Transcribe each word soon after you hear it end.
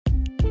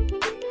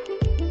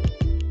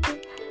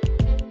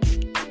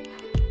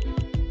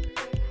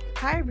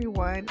Hi,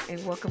 everyone,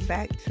 and welcome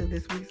back to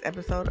this week's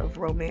episode of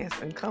Romance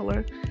in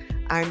Color.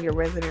 I'm your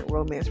resident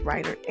romance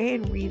writer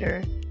and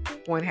reader,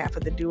 one half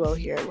of the duo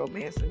here at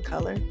Romance in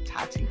Color,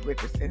 Tati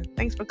Richardson.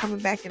 Thanks for coming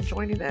back and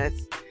joining us.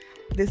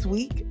 This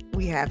week,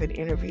 we have an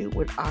interview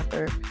with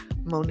author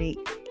Monique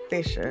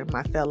Fisher,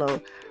 my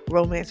fellow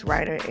romance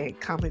writer and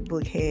comic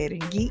book head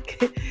and geek.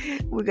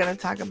 We're going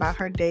to talk about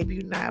her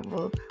debut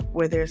novel,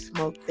 Where There's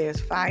Smoke, There's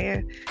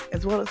Fire,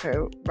 as well as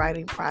her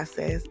writing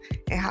process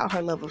and how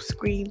her love of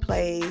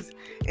screenplays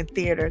and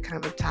theater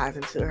kind of ties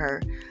into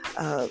her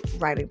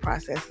writing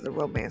process as a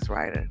romance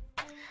writer.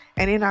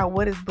 And in our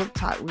What is Book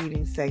Talk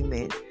reading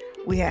segment,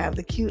 we have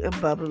the cute and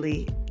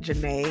bubbly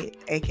Janae,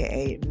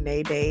 aka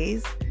Nay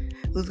Days,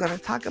 who's going to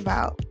talk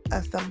about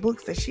some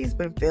books that she's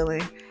been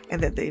feeling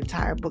and that the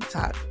entire Book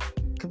Talk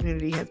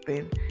community has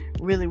been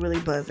really, really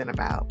buzzing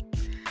about.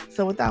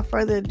 So without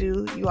further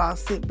ado, you all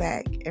sit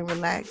back and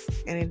relax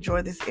and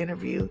enjoy this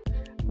interview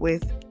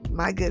with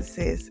my good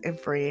sis and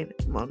friend,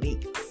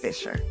 Monique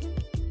Fisher.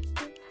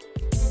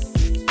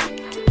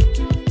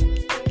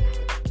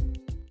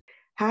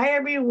 Hi,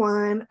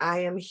 everyone.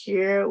 I am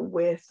here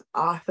with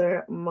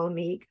author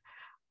Monique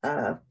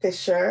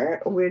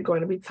Fisher. We're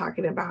going to be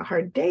talking about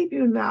her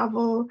debut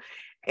novel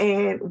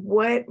and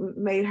what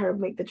made her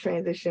make the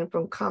transition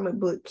from comic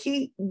book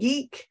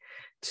geek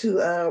to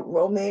a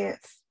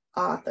romance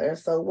author.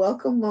 So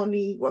welcome,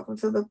 Monique. Welcome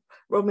to the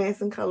Romance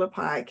in Color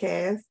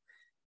podcast.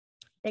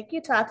 Thank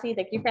you, Tati.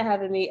 Thank you for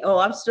having me. Oh,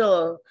 I'm still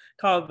a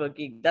comic book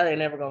geek. That ain't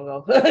never gonna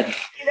go.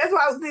 That's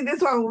why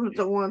I want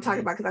to talk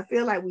about, because I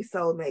feel like we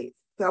soulmates.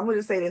 So I'm going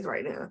to say this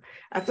right now.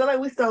 I feel like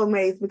we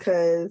soulmates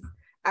because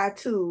I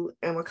too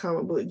am a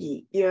comic book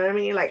geek. You know what I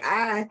mean? Like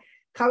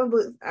comic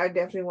books are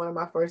definitely one of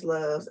my first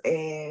loves,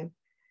 and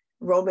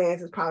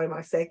romance is probably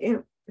my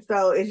second.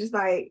 So it's just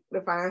like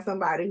to find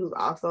somebody who's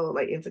also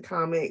like into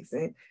comics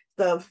and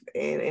stuff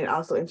and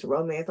also into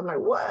romance. I'm like,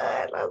 what?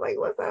 I was like,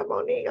 what's up,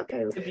 Monique?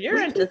 Okay. If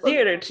you're into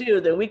theater too,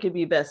 then we could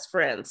be best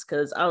friends,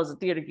 because I was a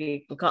theater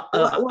geek.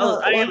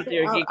 I am a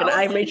theater geek, and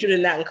I majored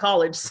in that in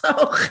college. So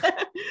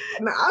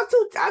no,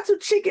 I'm too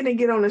chicken to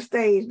get on the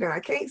stage now. I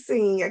can't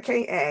sing, I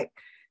can't act.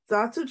 So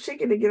I'm too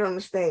chicken to get on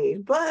the stage.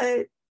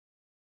 But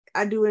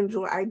I do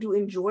enjoy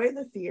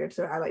the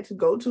theater. I like to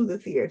go to the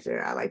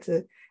theater.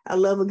 I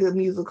love a good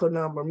musical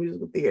number,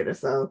 musical theater.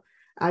 So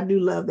I do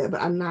love that,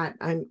 but I'm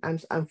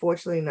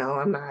unfortunately, no,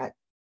 I'm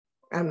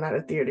not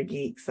a theater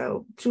geek.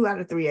 So 2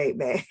 out of 3 ain't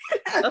bad.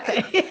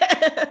 Okay.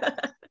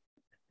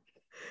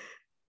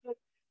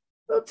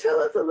 So tell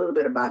us a little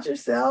bit about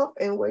yourself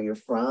and where you're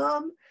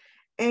from.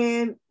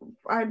 And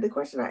the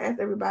question I asked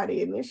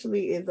everybody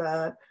initially is,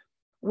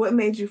 what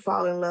made you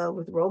fall in love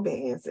with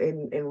romance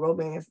and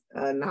romance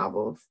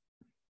novels?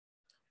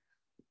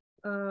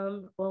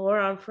 Well, where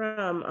I'm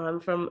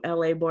from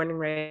LA, born and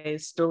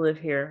raised, still live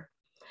here.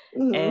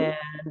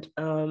 Mm-hmm.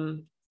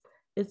 And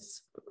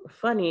it's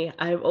funny,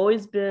 I've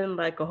always been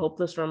like a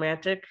hopeless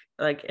romantic.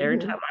 Like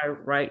anytime I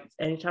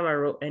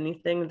wrote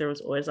anything, there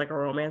was always like a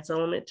romance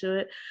element to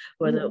it,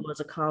 whether it was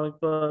a comic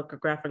book, a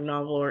graphic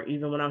novel, or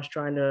even when I was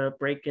trying to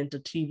break into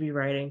TV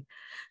writing,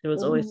 there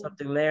was always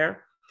something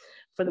there.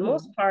 For the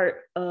most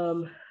part,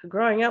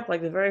 growing up,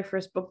 like the very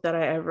first book that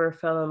I ever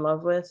fell in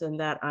love with and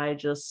that I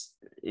just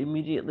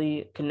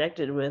immediately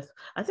connected with,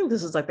 I think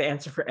this is like the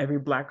answer for every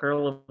Black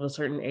girl of a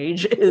certain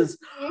age, is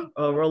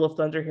Roll of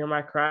Thunder, Hear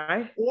My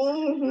Cry.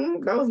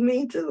 That was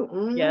me too.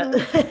 Yeah.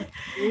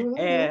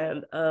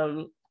 And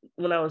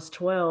when I was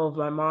 12,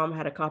 my mom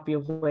had a copy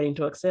of Waiting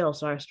to Exhale,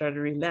 so I started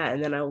reading that,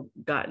 and then I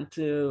got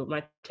into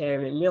my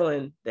Terry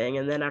McMillan thing,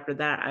 and then after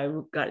that, I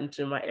got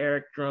into my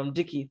Eric Jerome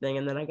Dickey thing,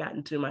 and then I got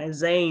into my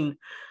Zane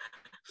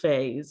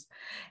phase,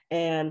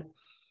 and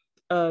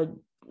I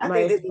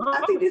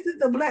think this is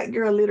the Black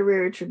girl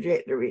literary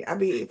trajectory. I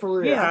mean, for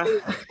real. Yeah.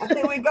 I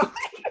think we go.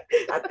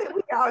 I think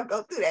we all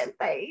go through that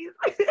phase.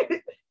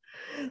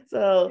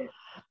 So.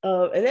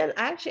 And then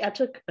I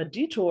took a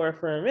detour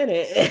for a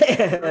minute,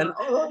 and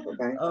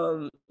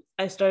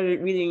I started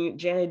reading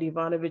Janet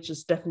Ivanovich's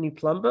Stephanie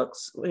Plum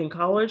books in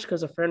college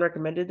because a friend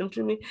recommended them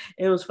to me.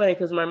 And it was funny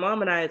because my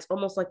mom and I, it's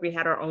almost like we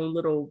had our own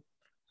little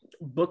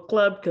book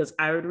club, because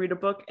I would read a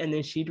book and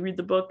then she'd read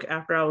the book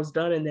after I was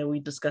done, and then we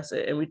discuss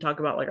it and we talk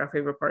about like our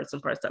favorite parts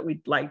and parts that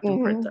we liked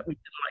and parts that we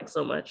didn't like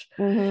so much.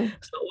 So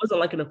it wasn't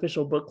like an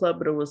official book club,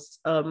 but it was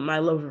my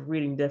love of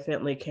reading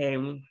definitely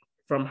came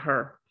from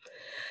her.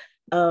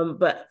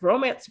 But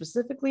romance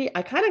specifically,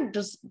 I kind of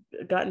just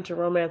got into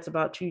romance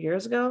about 2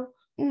 years ago.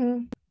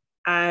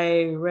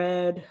 I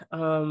read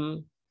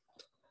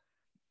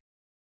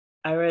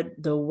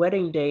The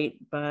Wedding Date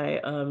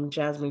by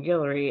Jasmine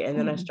Guillory, and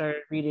then I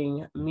started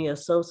reading Mia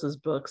Sosa's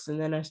books, and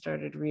then I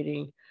started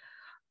reading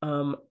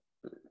Farrah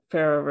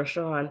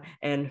Rashan,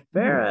 and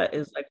Farrah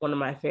is like one of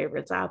my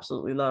favorites. I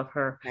absolutely love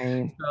her.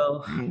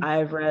 So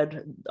I've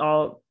read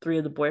all 3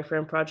 of the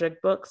Boyfriend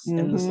Project books,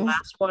 and this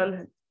last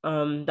one,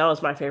 that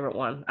was my favorite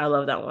one. I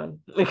love that one.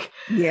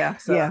 Yeah,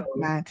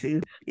 mine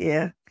too.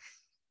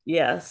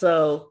 Yeah.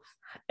 So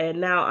And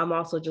now I'm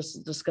also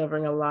just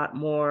discovering a lot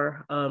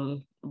more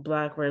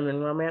Black women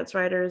romance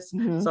writers.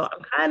 Mm-hmm. So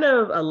I'm kind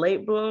of a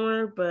late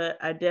bloomer, but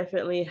I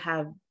definitely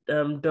have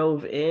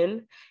dove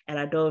in, and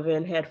I dove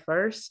in head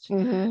first.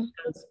 Mm-hmm.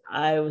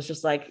 I was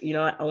just like, you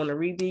know, I want to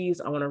read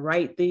these, I want to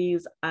write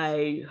these.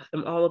 I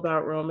am all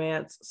about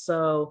romance.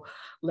 So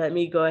let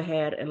me go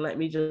ahead and let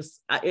me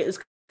just, it's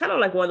kind of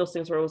like one of those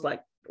things where it was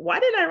like, why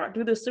didn't I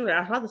do this sooner?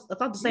 I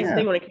thought the same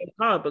thing when it came to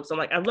comic books. I'm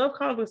like, I love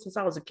comic books since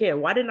I was a kid.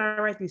 Why didn't I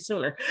write these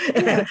sooner?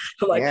 And I'm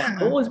like,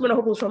 I've always been a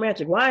hopeless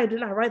romantic. Why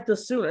didn't I write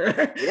this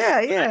sooner?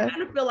 Yeah. I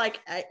kind of feel like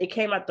it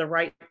came at the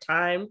right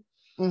time.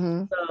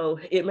 Mm-hmm. So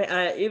it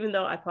may, even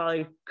though I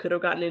probably could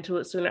have gotten into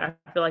it sooner,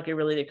 I feel like it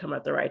really did come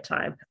at the right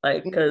time.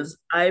 Like, because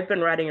I've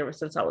been writing ever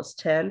since I was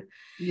 10.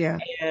 Yeah.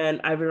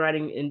 And I've been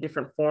writing in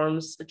different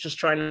forms, just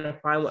trying to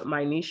find what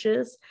my niche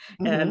is.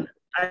 Mm-hmm. And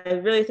I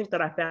really think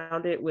that I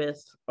found it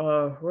with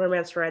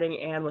romance writing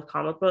and with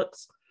comic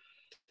books.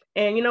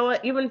 And you know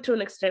what, even to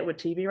an extent with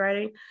TV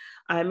writing,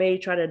 I may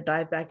try to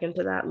dive back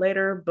into that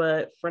later.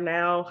 But for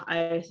now,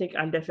 I think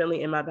I'm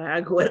definitely in my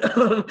bag with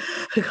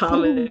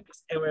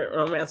comics and with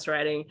romance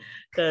writing,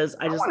 because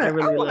I really love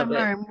it. I want to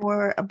learn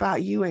more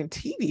about you and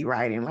TV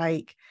writing.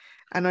 Like,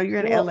 I know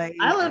you're in LA.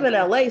 I live in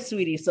LA,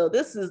 sweetie. So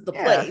this is the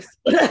place.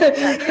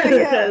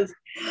 I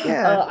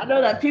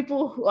know that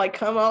people like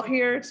come out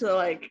here to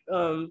like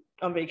on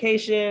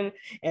vacation,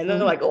 and they're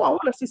like, oh, I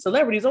want to see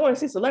celebrities. And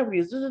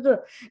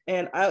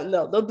I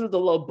know they'll do the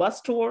little bus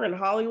tour in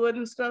Hollywood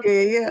and stuff.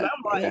 And I'm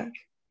like,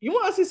 you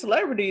want to see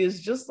celebrities,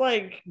 just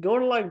like go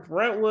to like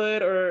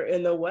Brentwood or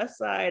in the West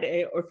Side,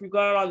 or if you're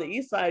going on the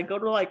East Side, go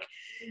to like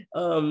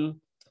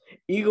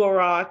Eagle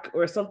Rock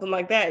or something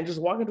like that, and just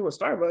walk into a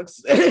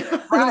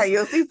Starbucks. Right,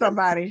 you'll see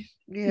somebody.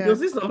 Yeah, you'll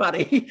see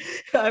somebody.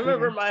 I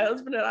remember my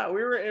husband and I,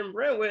 we were in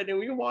Brentwood, and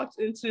we walked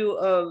into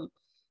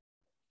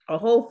a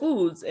Whole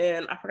Foods,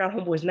 and I forgot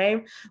homeboy's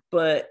name,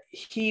 but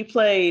he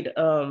played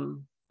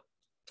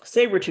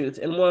Sabretooth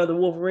in one of the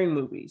Wolverine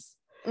movies.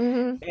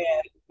 And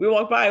we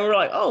walked by and we were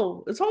like,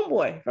 oh, it's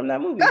homeboy from that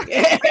movie.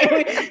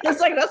 It's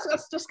like,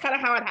 that's just kind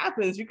of how it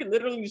happens. You can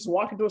literally just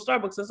walk into a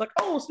Starbucks and it's like,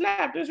 oh,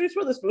 snap, there's Reese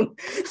Witherspoon.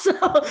 So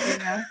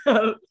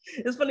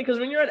it's funny because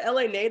when you're an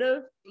LA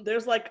native,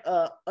 there's like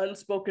a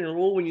unspoken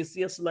rule: when you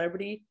see a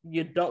celebrity,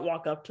 you don't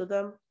walk up to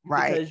them,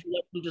 right? Because you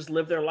let them just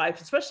live their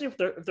life, especially if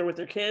they're with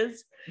their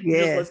kids. You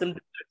just let them do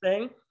their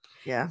thing.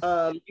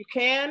 Yeah. You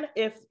can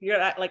if you're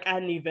at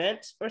an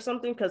event or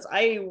something, because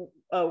I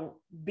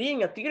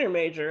being a theater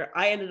major,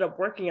 I ended up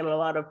working in a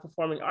lot of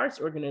performing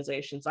arts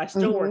organizations. I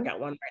still work at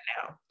one right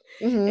now.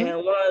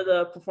 And one of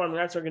the performing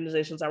arts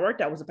organizations I worked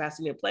at was the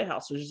Pasadena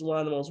Playhouse, which is one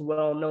of the most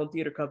well-known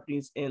theater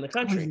companies in the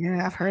country.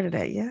 Yeah, I've heard of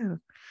that. Yeah,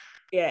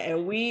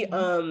 and we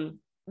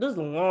this is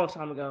a long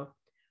time ago.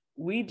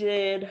 We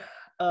did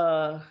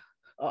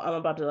I'm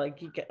about to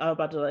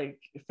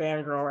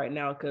fangirl right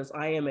now, because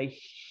I am a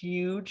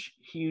huge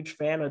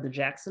fan of the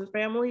Jackson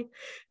family,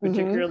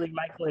 particularly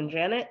Michael and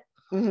Janet.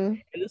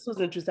 And this was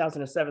in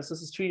 2007, so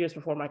this is 2 years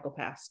before Michael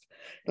passed.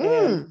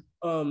 And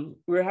we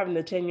were having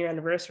the 10-year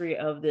anniversary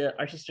of the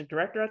artistic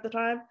director at the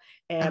time,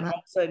 and all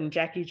of a sudden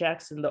Jackie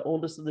Jackson, the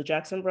oldest of the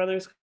Jackson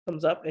brothers,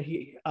 comes up and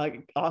he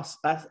asks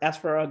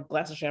for a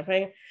glass of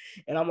champagne,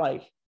 and I'm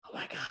like, oh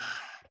my god,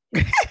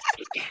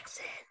 Jackie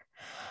Jackson.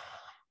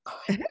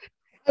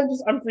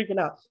 I'm freaking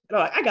out. And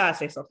I'm like, I gotta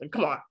say something.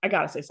 Come on, I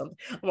gotta say something.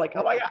 I'm like,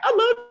 oh my god, I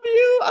love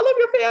you. I love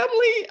your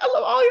family. I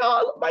love all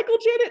y'all. Michael,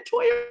 Janet,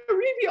 Toya,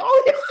 Reeve,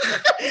 all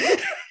y'all.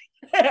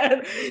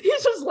 And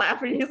he's just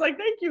laughing. He's like,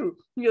 thank you.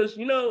 He goes,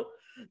 you know,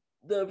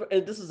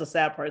 this is a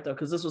sad part though,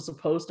 because this was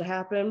supposed to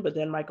happen, but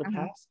then Michael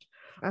passed.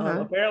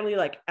 Apparently,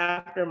 like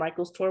after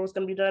Michael's tour was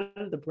going to be done,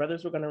 the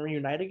brothers were going to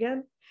reunite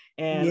again.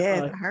 And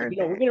I heard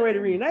we're getting ready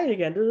to reunite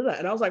again.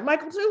 And I was like,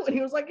 Michael too? And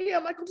he was like, yeah,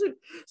 Michael too.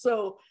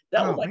 So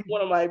that was like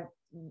one of my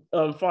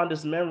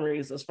fondest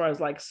memories as far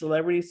as like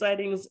celebrity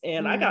sightings.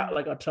 And I got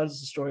like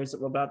tons of stories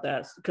about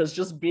that, because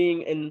just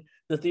being in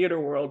the theater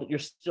world, you're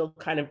still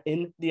kind of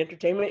in the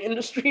entertainment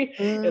industry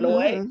in a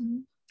way.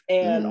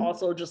 And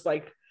also just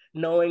like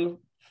knowing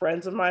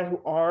friends of mine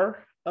who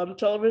are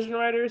television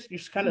writers, you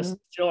just kind of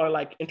still are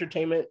like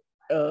entertainment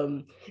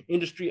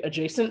industry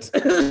adjacent.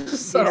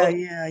 So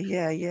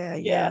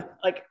yeah.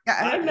 Like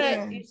I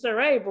met Issa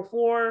Rae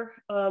before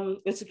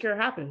Insecure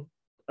happened.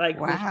 Like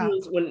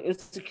when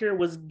Insecure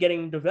was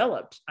getting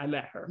developed, I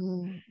met her.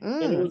 And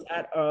it was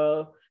at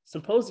a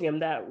symposium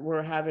that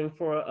we're having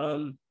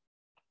for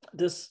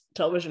this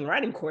television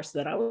writing course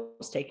that I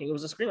was taking. It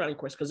was a screenwriting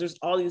course, because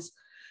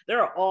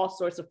there are all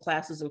sorts of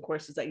classes and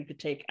courses that you could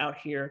take out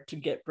here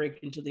to break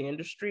into the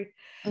industry.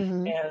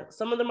 And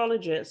some of them are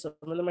legit, some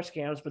of them are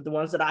scams, but the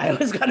ones that I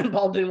always got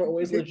involved in were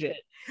always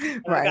legit.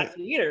 And I got to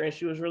meet her, and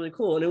she was really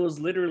cool. And it was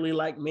literally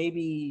like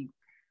maybe,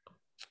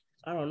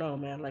 I don't know,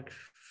 man, like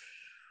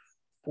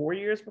 4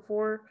 years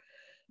before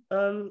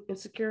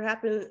Insecure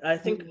happened. I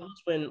think it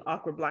was when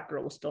Awkward Black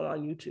Girl was still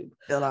on YouTube.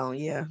 Still on,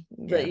 yeah.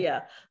 But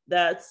yeah,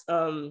 that's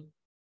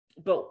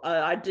but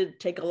I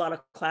did take a lot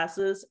of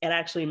classes, and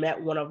actually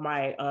met one of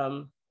my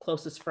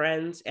closest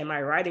friends and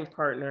my writing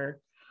partner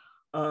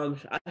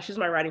She's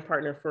my writing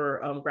partner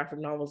for graphic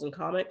novels and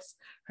comics.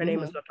 Her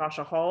name is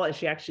Natasha Hall, and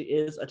she actually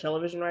is a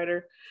television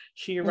writer.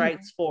 She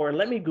writes for,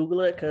 let me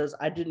Google it because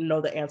I didn't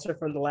know the answer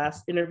from the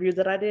last interview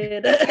that I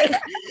did.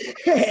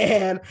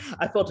 And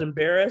I felt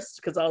embarrassed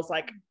because I was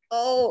like,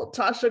 oh,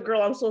 Tasha,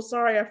 girl, I'm so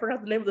sorry. I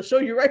forgot the name of the show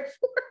you write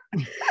for.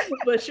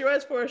 But she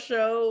writes for a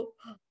show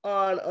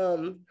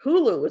on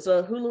Hulu. It's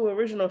a Hulu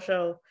original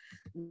show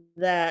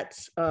that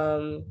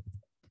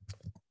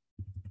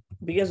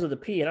begins with a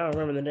P, and I don't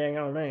remember the dang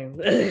old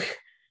name.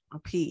 A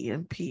P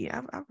and P.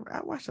 I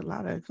watched a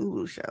lot of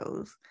Hulu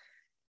shows.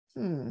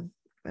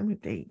 Let me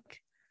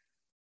think.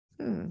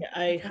 Yeah,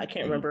 I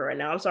can't remember right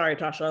now. I'm sorry,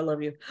 Tasha. I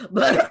love you,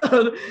 but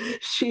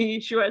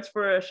she writes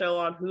for a show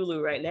on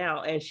Hulu right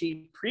now, and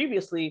she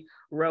previously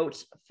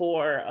wrote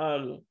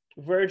for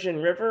Virgin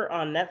River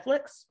on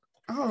Netflix.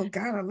 Oh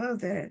God, I love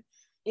that.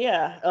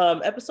 Yeah,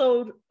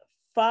 episode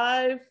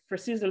 5 for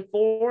season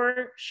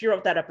 4. She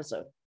wrote that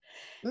episode.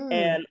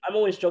 And I'm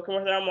always joking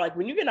with her. I'm like,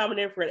 when you get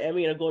nominated for an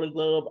Emmy and a Golden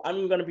Globe,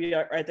 I'm going to be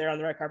right there on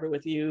the red carpet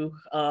with you,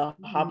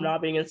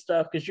 hobnobbing and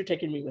stuff, because you're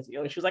taking me with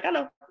you. And she was like, I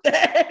know.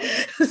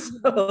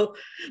 So,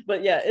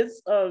 but yeah,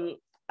 it's,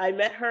 I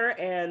met her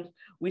and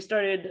we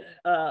started,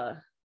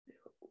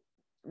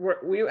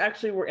 we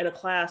actually were in a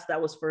class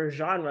that was for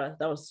genre,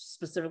 that was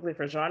specifically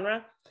for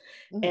genre.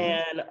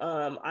 And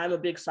I'm a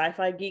big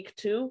sci-fi geek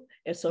too,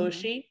 and so is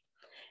she.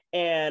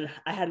 And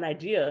I had an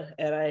idea,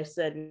 and I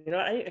said, you know,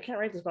 I can't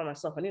write this by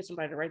myself. I need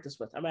somebody to write this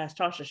with. I'm gonna ask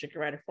Tasha; she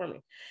can write it for me.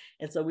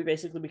 And so we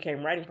basically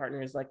became writing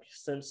partners, like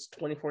since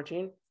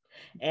 2014.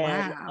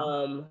 And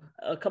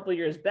a couple of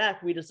years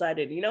back, we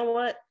decided, you know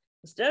what?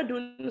 Instead of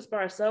doing this by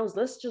ourselves,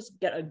 let's just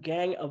get a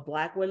gang of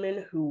Black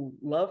women who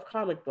love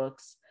comic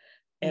books,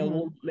 and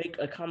we'll make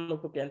a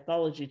comic book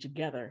anthology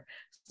together.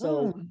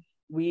 So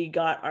we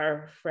got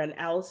our friend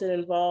Allison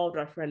involved,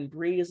 our friend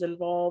Bree is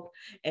involved,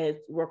 and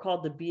we're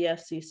called the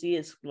BFCC.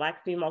 It's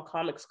Black Female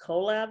Comics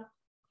Collab.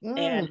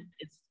 And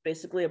it's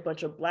basically a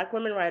bunch of Black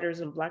women writers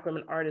and Black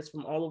women artists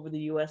from all over the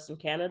US and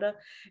Canada.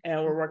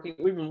 And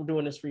we've been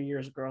doing this for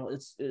years, girl.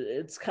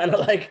 It's kind of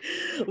like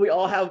we're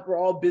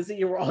all busy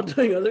and we're all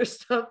doing other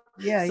stuff.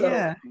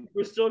 So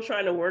we're still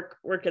trying to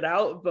work it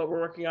out, but we're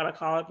working on a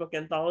comic book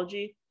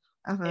anthology.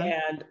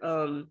 And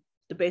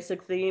the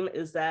basic theme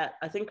is that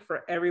I think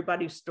for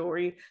everybody's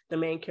story, the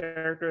main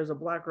character is a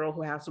Black girl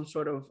who has some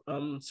sort of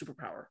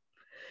superpower.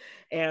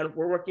 And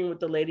we're working with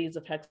the ladies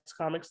of Hex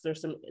Comics.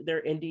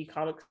 They're indie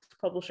comics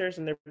publishers,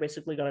 and they're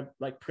basically gonna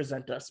like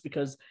present us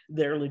because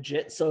they're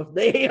legit. So if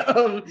they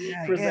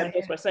present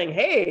us by saying,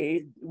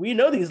 "Hey, we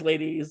know these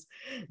ladies.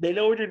 They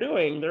know what you're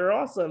doing. They're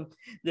awesome."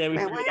 Then we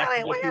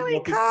why y'all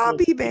ain't call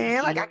me,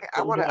 man? Like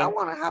I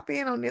wanna hop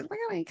in on this. Why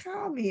y'all ain't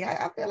call me?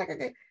 I feel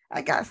like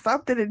I got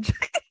something to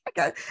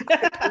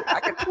I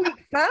can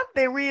tweak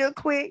something real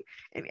quick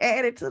and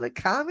add it to the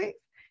comic.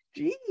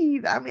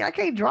 Jeez, I mean, I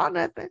can't draw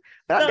nothing,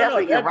 but I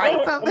definitely can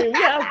write something.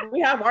 I mean, we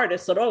have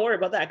artists, so don't worry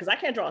about that because I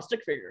can't draw a stick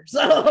figure. So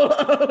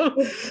I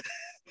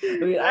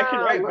mean, I can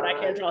write, but I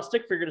can't draw a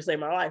stick figure to save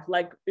my life.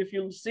 Like if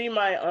you see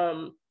my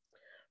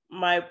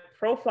my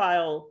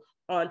profile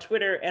on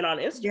Twitter and on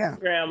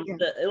Instagram,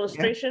 the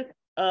illustration.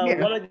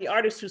 One of the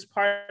artists who's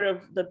part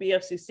of the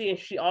BFCC, and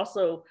she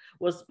also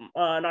was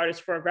an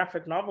artist for a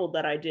graphic novel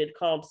that I did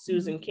called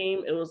Susan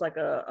Keem. It was like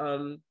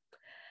a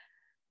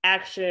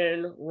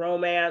action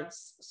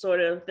romance sort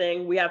of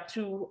thing. We have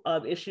 2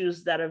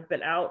 issues that have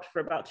been out for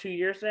about 2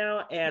 years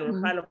now, and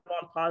we're kind of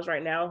on pause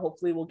right now.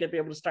 Hopefully we'll be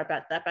able to start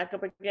that back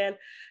up again.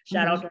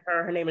 Shout out to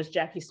her. Her name is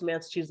Jackie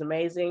Smith. She's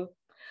amazing.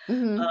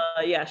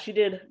 She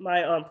did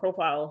my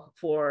profile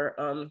for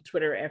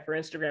Twitter and for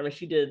Instagram, and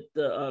she did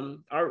the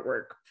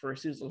artwork for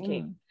Susan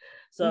Keem.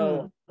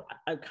 So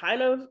I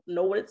kind of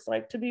know what it's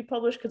like to be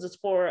published because it's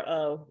for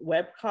a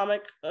web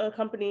comic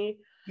company.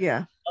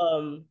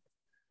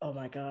 Oh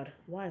my God,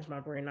 why is my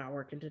brain not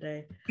working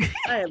today?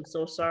 I am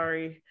so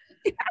sorry.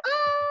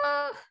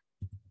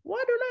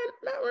 Why do I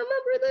not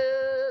remember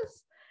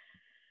this?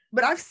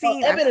 But I've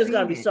seen Evan is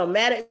gonna be so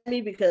mad at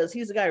me because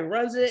he's the guy who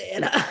runs it,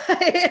 and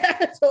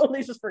I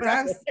totally just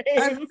forgot the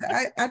name.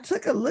 I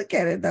took a look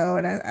at it though,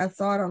 and I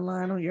saw it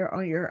online on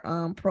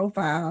your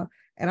profile,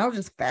 and I was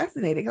just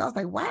fascinated because I was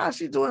like, wow,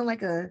 she's doing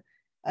like a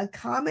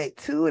comic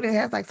too, and it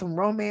has like some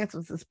romance,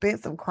 some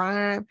suspense, some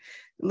crime,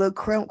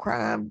 little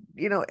crime,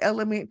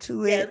 element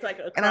to it. Yeah, it's like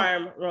a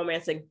crime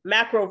romancing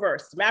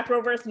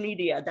Macroverse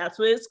Media. That's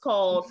what it's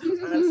called.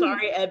 I'm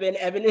sorry, Evan.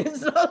 Evan is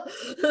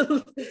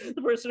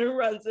the person who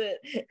runs it,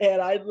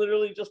 and I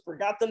literally just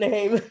forgot the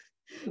name.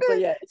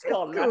 But yeah, it's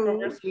called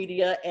Macroverse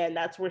Media, and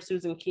that's where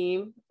Susan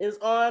Keem is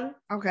on.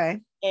 Okay.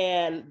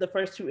 And the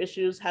first 2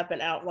 issues have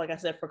been out, like I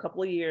said, for a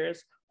couple of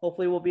years.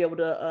 Hopefully, we'll be able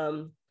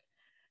to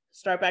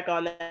start back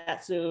on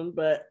that soon.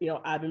 But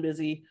I've been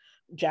busy.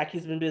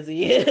 Jackie's been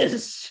busy.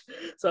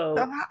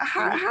 So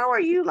how are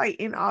you like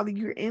in all the,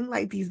 you're in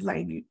like these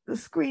like the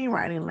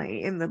screenwriting like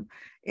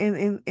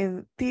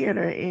in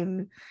theater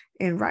in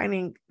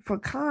writing for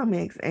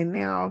comics and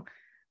now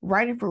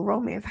writing for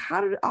romance?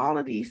 How did all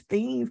of these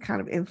things kind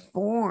of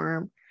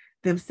inform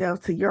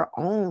themselves to your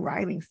own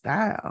writing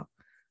style?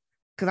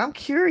 because I'm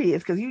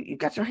curious, because you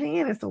got your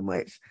hand in so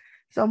much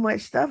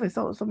stuff and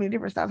so many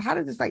different styles. How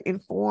does this like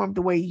inform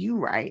the way you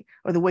write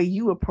or the way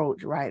you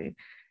approach writing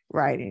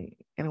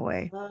in a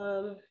way?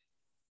 Well,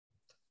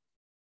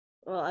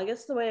 I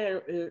guess the way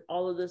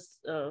all of this,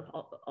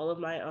 all of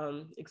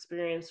my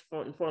experience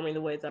for informing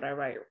the way that I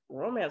write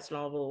romance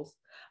novels,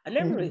 I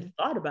never really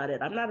thought about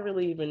it. I'm not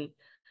really even.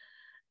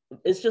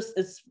 It's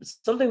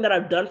something that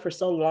I've done for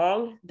so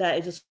long that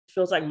it just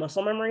feels like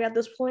muscle memory at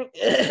this point.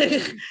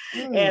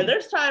 And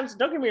there's times,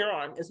 don't get me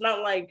wrong, it's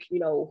not like,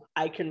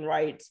 I can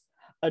write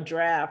a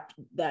draft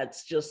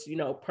that's just,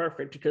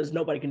 perfect, because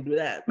nobody can do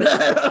that.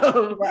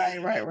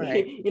 Right.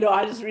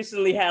 I just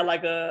recently had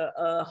like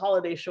a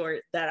holiday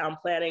short that I'm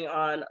planning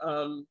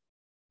on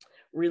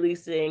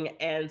releasing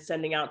and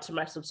sending out to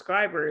my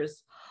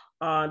subscribers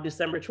on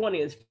December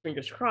 20th,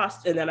 fingers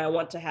crossed. And then I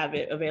want to have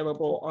it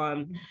available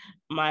on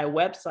my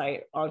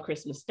website on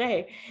Christmas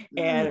Day.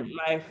 And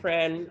my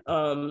friend,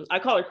 I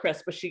call her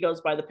Chris, but she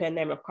goes by the pen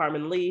name of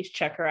Carmen Lee.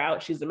 Check her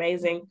out. She's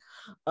amazing.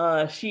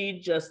 She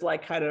just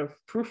like kind of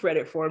proofread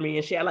it for me.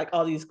 And she had like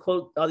all these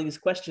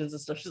questions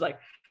and stuff. She's like,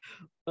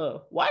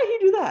 why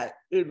did he do that?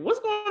 And what's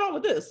going on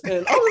with this?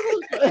 And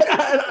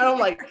I'm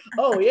like,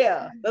 oh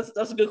yeah,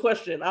 that's a good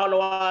question. I don't know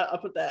why I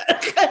put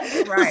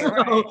that.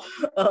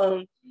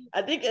 Right.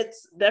 I think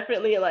it's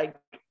definitely like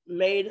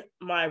made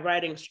my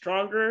writing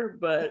stronger,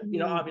 but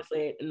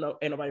obviously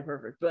ain't nobody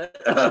perfect.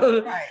 But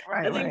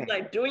I think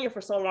like doing it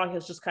for so long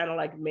has just kind of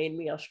like made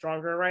me a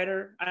stronger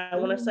writer, I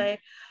want to say.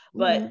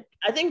 But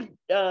I think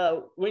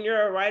when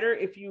you're a writer,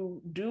 if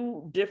you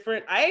do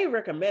different, I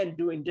recommend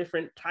doing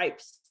different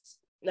types,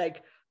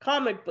 like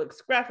comic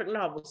books, graphic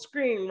novels,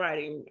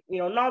 screenwriting,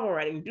 novel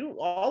writing, do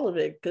all of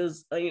it,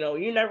 because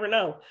you never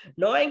know.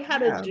 Knowing how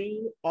to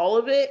do all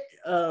of it,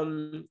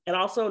 and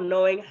also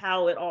knowing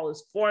how it all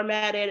is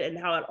formatted and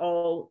how it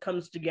all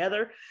comes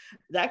together,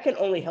 that can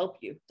only help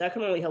you. That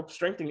can only help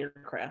strengthen your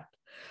craft.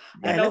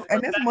 And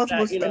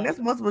that's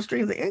multiple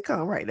streams of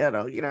income right there,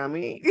 though. You know what I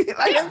mean?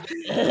 Like,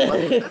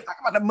 let's talk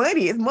about the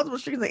money. It's multiple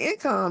streams of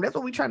income. That's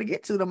what we're trying to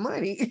get to, the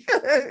money.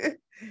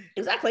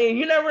 Exactly. And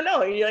you never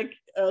know. And you're like,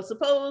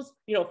 suppose,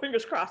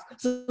 fingers crossed,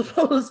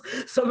 suppose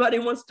somebody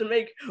wants to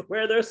make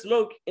Where There's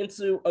Smoke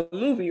into a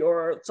movie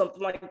or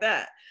something like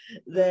that,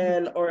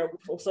 then, or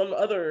some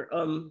other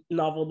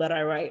novel that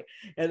I write.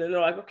 And then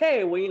they're like,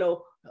 okay,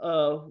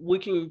 well, we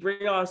can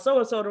bring on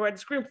so-and-so to write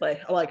the screenplay.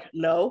 I'm like,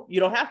 no, you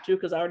don't have to,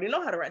 because I already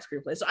know how to write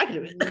screenplays, so I can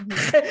do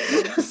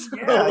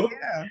it.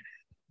 Yeah.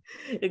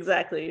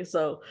 Exactly.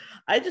 So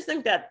I just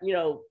think that,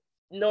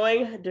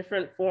 knowing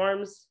different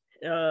forms,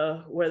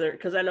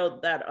 because I know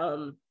that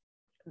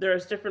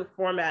there's different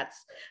formats.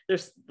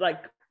 There's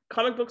like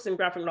comic books and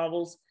graphic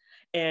novels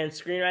and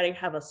screenwriting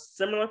have a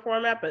similar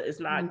format, but it's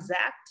not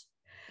exact,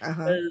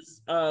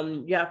 because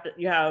you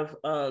have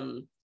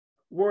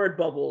word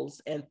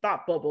bubbles and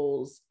thought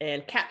bubbles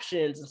and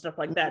captions and stuff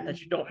like that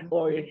that you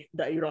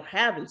don't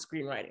have in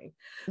screenwriting.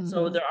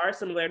 So there are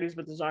similarities,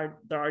 but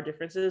there are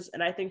differences,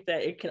 and I think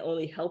that it can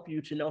only help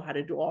you to know how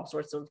to do all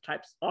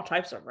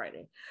types of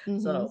writing.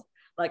 So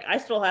like I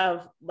still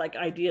have like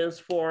ideas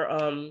for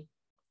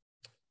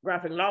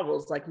graphic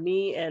novels. Like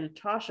me and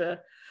Tasha,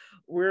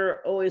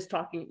 we're always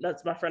talking.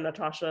 That's my friend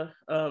Natasha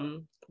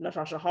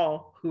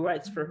Hall, who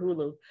writes for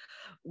Hulu.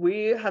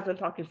 We have been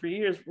talking for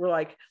years. We're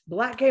like,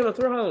 Black Game of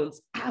Thrones,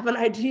 I have an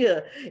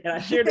idea. And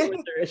I shared it with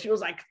her, and she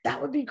was like,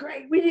 that would be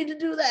great. We need to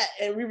do that.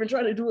 And we've been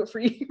trying to do it for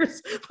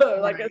years.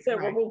 But like I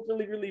said, we're both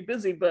really, really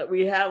busy, but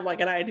we have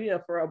like an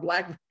idea for a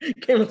Black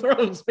Game of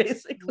Thrones,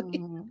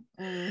 basically.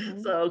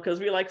 So, because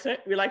we like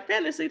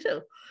fantasy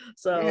too.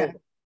 So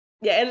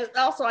yeah, and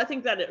also I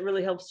think that it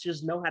really helps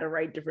just know how to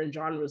write different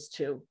genres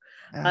too.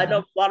 I know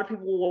a lot of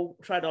people will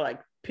try to like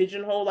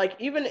pigeonhole, like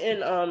even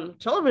in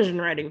television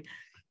writing,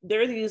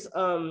 there are these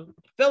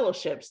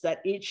fellowships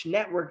that each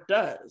network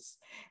does,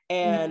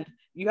 and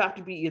you have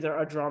to be either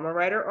a drama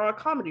writer or a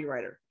comedy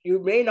writer. You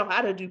may know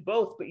how to do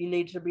both, but you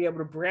need to be able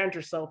to brand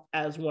yourself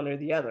as one or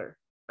the other,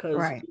 because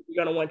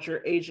you're going to want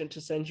your agent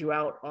to send you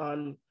out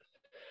on,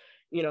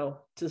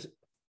 to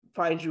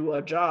find you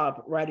a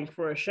job writing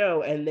for a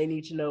show, and they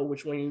need to know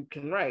which one you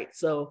can write.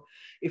 So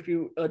if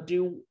you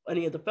do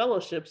any of the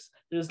fellowships,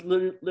 there's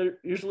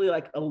usually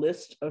like a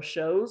list of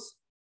shows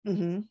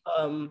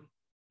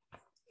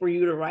for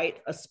you to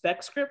write a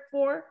spec script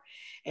for.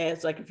 And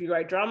it's like, if you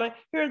write drama,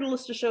 here are the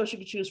list of shows you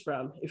can choose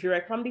from. If you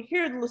write comedy,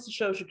 here are the list of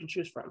shows you can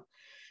choose from.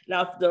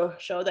 Now, if the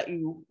show that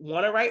you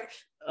want to write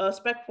a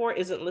spec for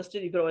isn't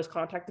listed, you could always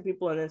contact the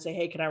people and then say,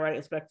 hey, can I write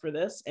a spec for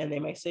this? And they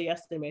may say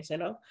yes, they may say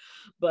no,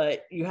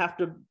 but you have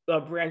to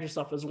brand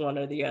yourself as one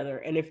or the other.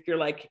 And if you're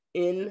like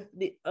in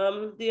the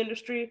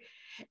industry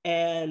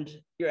and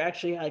you're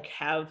actually like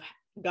have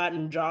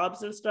gotten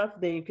jobs and stuff,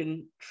 then you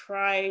can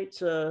try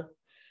to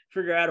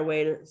figure out a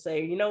way to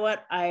say, you know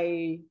what,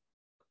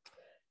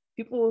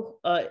 people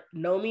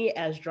know me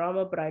as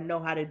drama, but I know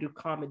how to do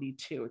comedy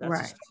too. That's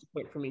a strong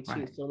point for me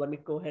too. So let me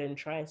go ahead and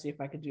try and see if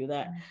I could do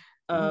that.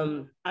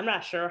 I'm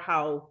not sure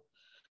how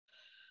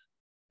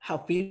how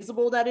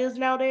feasible that is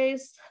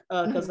nowadays,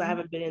 because Mm-hmm.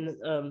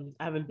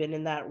 I haven't been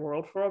in that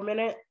world for a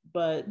minute.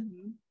 But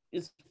Mm-hmm.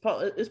 it's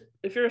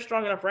if you're a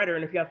strong enough writer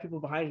and if you have people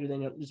behind you,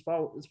 then it's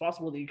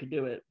possible that you could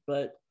do it.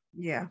 But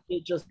Yeah.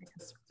 it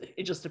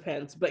just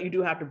depends. But you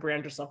do have to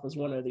brand yourself as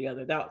one or the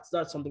other. That's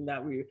something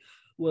that we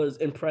was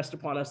impressed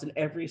upon us in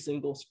every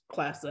single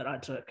class that I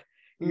took.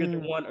 You're the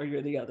one or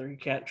you're the other. You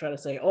can't try to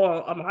say,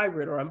 oh, I'm a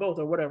hybrid or I'm both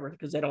or whatever,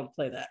 because they don't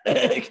play that.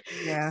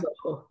 Yeah.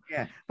 So,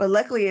 Yeah. But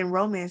luckily in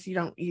romance,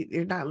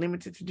 you're not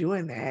limited to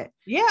doing that.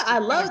 yeah,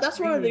 that's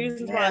one of the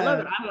reasons why I love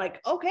it. Yeah. I'm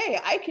like, okay,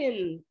 I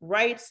can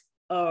write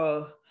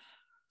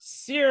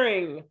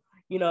searing,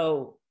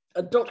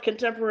 adult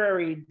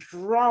contemporary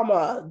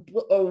drama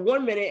or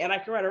 1 minute, and I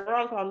can write a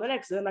rom-com the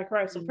next, and then I can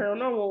write some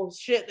paranormal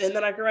shit, and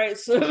then I can write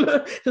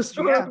some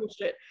historical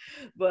shit.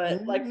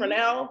 But like for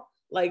now,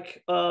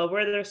 like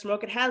Where There's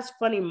Smoke, it has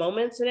funny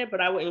moments in it,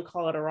 but I wouldn't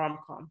call it a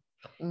rom-com.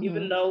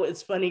 Even though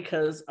it's funny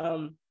because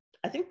I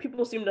think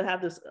people seem to have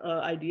this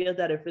idea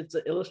that if it's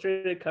an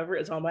illustrated cover,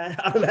 it's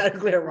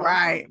automatically a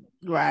rom-com.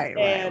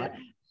 Right.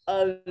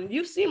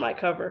 You've seen my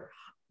cover.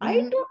 I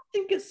don't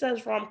think it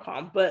says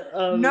rom-com, but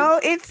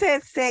no, it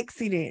says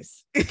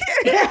sexiness.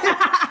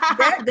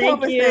 That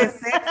cover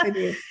says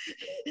sexiness.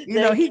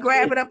 He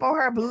grabbing up on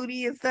her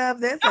booty and stuff.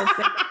 That says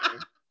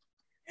sexiness.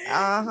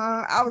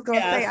 I was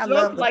gonna say I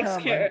love the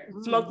cover.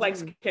 Smoke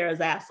likes Kara's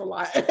ass a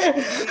lot.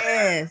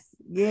 Yes.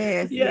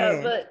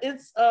 But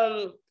it's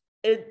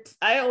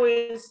I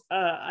always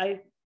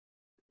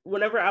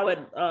whenever I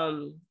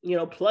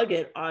would plug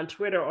it on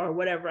Twitter or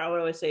whatever, I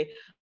would always say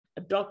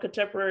adult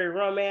contemporary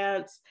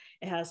romance.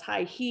 It has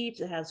high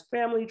heat, it has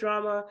family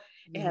drama,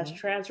 it has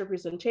trans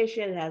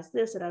representation, it has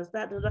this, it has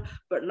that,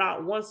 but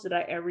not once did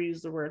I ever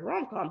use the word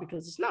rom-com,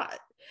 because it's not.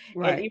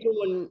 Right. And even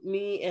when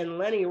me and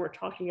Lenny were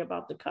talking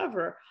about the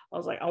cover, I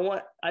was like, I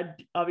want an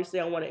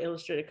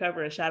illustrated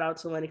cover, and shout out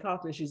to Lenny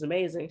Kaufman. She's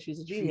amazing. She's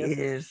a genius.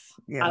 She is.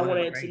 Yeah, I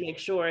wanted to make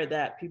sure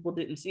that people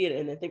didn't see it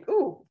and then think,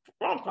 ooh,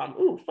 rom-com,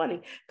 ooh,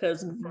 funny.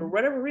 Because for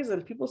whatever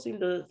reason, people seem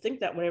to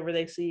think that whenever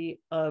they see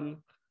an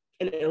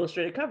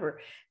illustrated cover.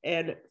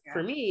 And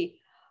for me,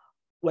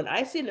 when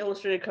I see an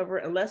illustrated cover,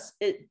 unless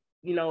it,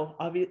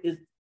 obvious,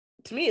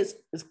 to me, it's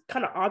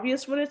kind of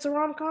obvious when it's a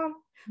rom-com.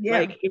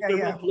 Like if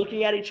they're both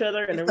looking at each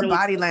other and they're really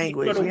body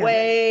language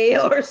away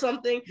or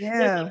something.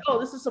 Yeah. Like, oh,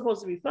 this is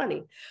supposed to be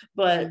funny.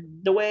 But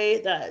the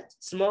way that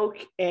Smoke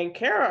and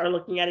Kara are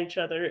looking at each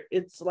other,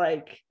 it's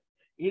like,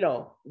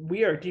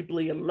 we are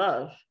deeply in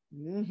love.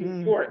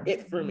 You are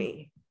it for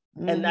me.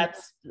 And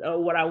that's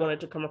what I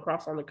wanted to come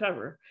across on the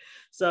cover.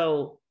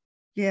 So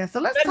so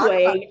let's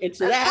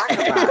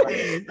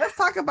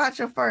talk about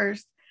your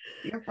first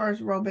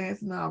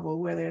romance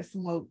novel, Where There's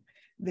Smoke,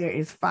 There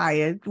Is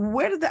Fire.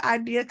 Where did the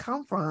idea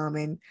come from,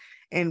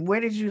 and where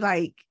did you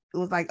it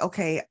was like,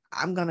 okay,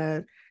 I'm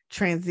gonna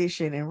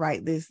transition and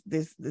write this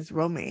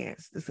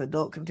romance, this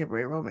adult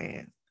contemporary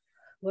romance?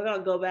 We're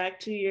gonna go back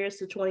 2 years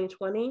to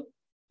 2020,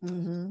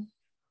 and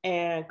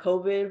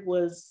COVID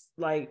was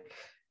like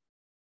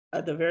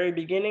at the very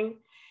beginning,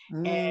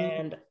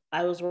 and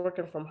I was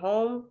working from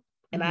home.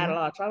 And I had a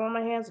lot of time on my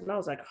hands, and I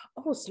was like,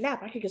 oh,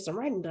 snap, I could get some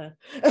writing done.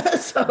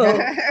 So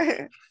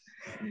I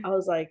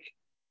was like,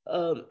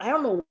 I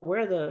don't know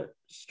where the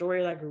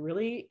story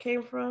really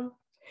came from.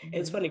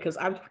 It's funny because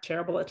I'm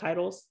terrible at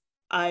titles.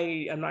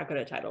 I am not good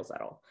at titles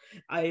at all.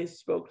 I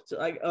spoke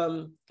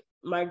to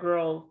my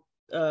girl,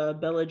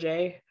 Bella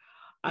J.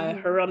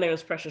 Her real name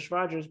is Precious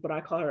Rogers, but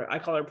I call her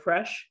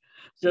Presh.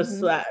 Just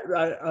that,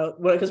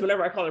 because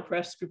whenever I call her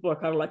Press, people are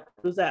kind of like,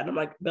 "Who's that?" And I'm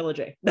like, Bella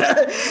J.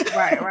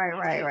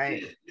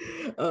 Right.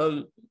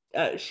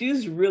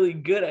 She's really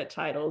good at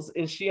titles,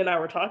 and she and I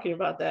were talking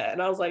about that,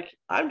 and I was like,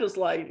 I'm just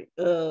like,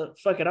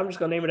 fuck it, I'm just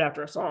gonna name it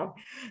after a song.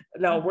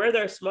 Now, Where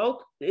There's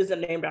Smoke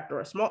isn't named after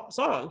a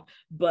song,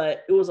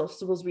 but it was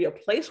supposed to be a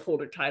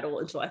placeholder title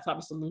until I thought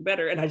of something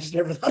better, and I just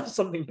never thought of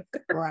something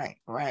better. Right.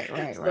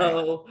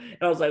 So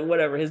I was like,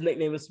 whatever, his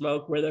nickname is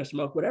Smoke, Where There's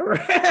Smoke, whatever.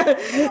 So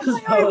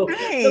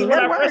when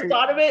I first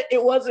thought of it,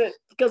 it wasn't,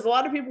 because a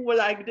lot of people, when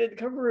I did the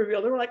cover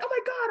reveal, they were like, oh my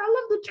God, I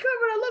love the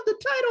cover, I love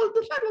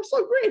the title's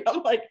so great.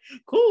 I'm like,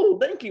 cool,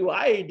 thank you.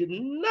 I did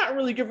not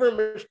really give her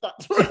much thought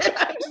to it.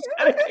 I just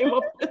kind of came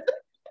up with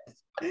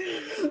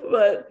it.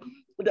 But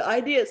the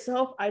idea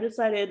itself, I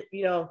decided,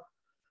 I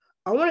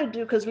want to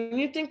do, because when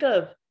you think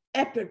of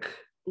epic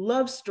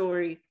love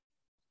story,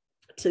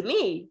 to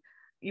me,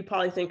 you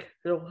probably think,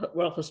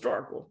 well,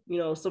 historical,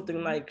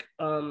 something like,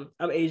 I'm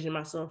Asian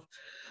myself.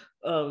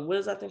 What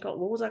is that thing called?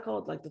 What was that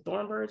called? Like the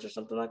Thornbirds or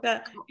something like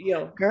that?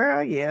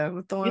 Girl, yeah,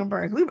 the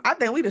Thornbirds. I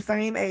think we the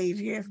same age.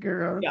 Yes,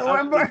 girl.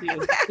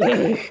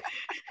 Thornbirds.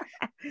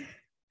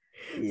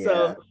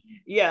 So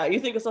yeah, you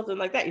think of something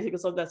like that. You think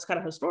of something that's kind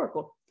of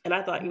historical. And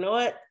I thought, you know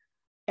what?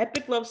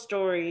 Epic love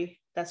story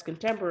that's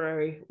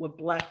contemporary with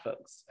Black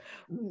folks.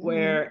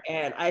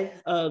 And I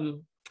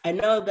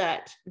know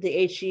that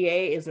the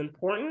HEA is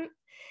important.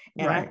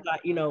 And I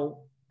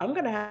thought, I'm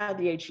gonna have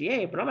the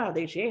HEA, but I'm gonna have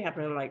the HEA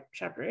happen in like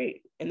chapter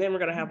 8, and then we're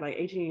gonna have like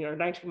 18 or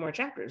 19 more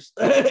chapters.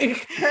 And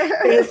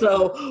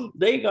so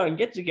they gonna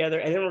get together,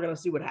 and then we're gonna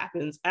see what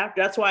happens after.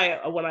 That's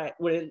why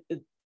if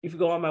you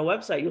go on my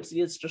website, you'll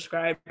see it's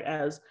described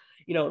as,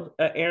 you know,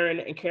 Aaron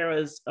and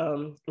Kara's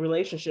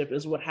relationship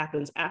is what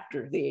happens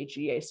after the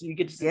HEA. So you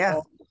get to see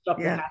all the stuff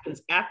that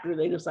happens after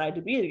they decide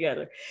to be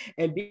together.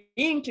 And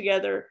being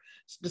together,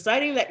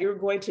 deciding that you're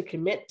going to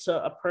commit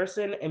to a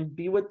person and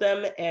be with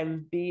them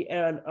and be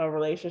in a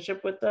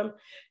relationship with them,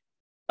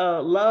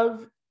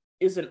 love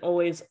isn't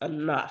always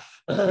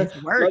enough. Love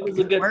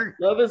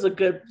is a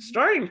good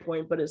starting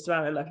point, but it's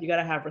not enough. You got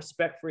to have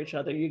respect for each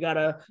other. You got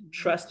to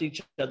trust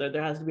each other.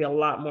 There has to be a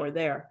lot more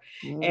there.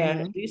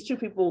 And these two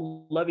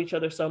people love each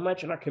other so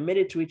much and are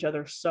committed to each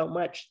other so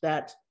much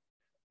that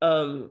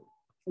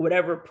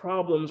whatever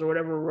problems or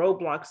whatever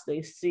roadblocks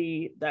they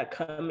see that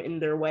come in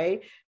their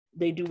way,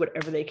 they do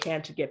whatever they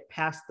can to get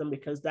past them,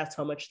 because that's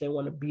how much they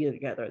want to be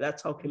together.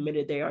 That's how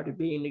committed they are to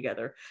being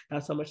together.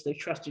 That's how much they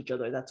trust each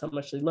other. That's how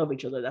much they love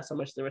each other. That's how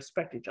much they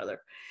respect each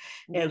other.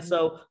 And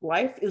so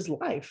life is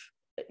life.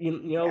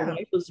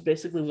 Life is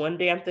basically one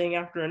damn thing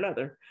after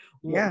another.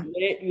 One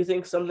minute you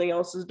think something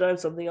else is done,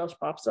 something else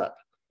pops up,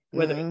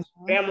 whether it's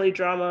family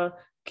drama,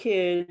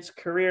 kids,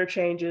 career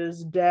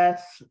changes,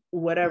 death,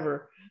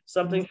 whatever.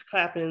 Something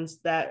happens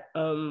that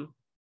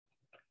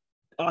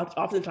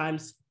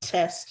oftentimes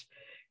test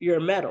your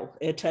mettle,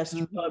 it tests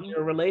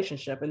your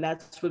relationship. And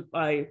that's what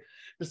I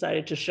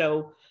decided to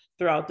show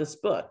throughout this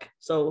book.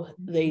 So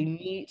they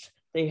meet,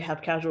 they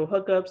have casual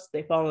hookups,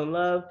 they fall in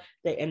love,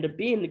 they end up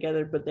being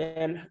together, but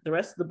then the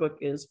rest of the book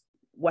is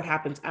what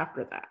happens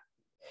after that.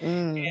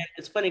 And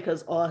it's funny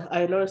because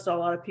I noticed a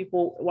lot of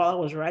people while I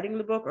was writing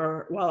the book,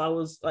 or while I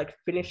was like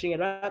finishing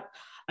it up,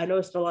 I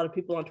noticed a lot of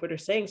people on Twitter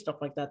saying stuff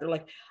like that. They're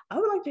like, I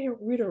would like to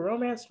read a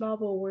romance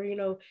novel where, you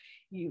know,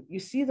 you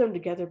see them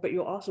together, but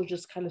you also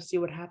just kind of see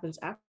what happens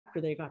after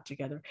they got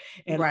together.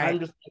 And I'm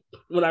just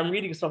like, when I'm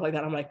reading stuff like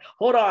that, I'm like,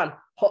 hold on,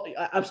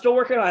 I'm still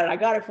working on it. I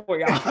got it for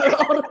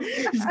y'all.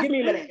 Just give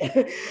me a minute.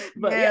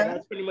 But yeah,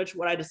 that's pretty much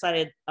what I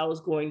decided I was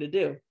going to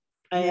do.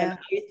 And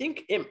I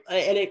think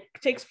it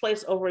takes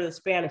place over the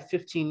span of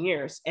 15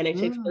 years, and it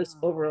takes place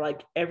over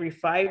like every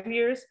 5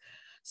 years.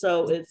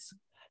 So it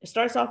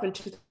starts off in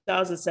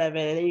 2007,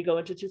 and then you go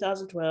into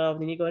 2012,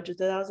 then you go into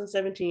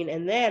 2017.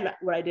 And then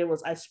what I did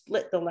was I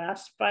split the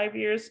last 5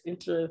 years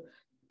into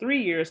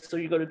 3 years. So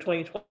you go to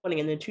 2020,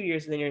 and then 2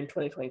 years, and then you're in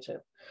 2022.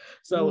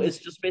 So it's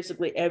just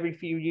basically every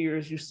few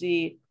years you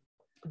see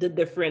the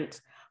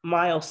different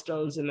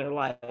milestones in their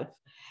life.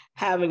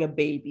 Having a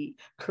baby,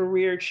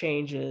 career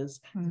changes,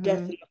 death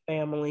in the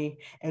family,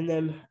 and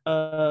then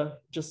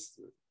just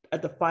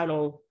at the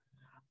final,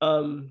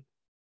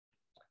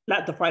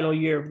 not the final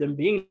year of them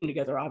being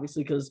together,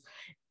 obviously, because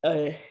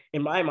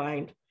in my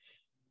mind,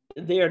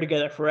 they are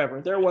together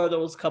forever. They're one of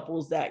those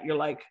couples that you're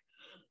like,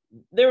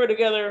 they were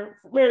together,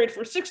 married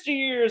for 60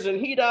 years, and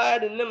he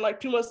died, and then like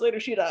 2 months later,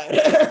 she died.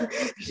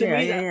 So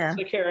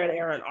Kara and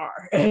Aaron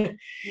are.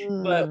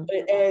 But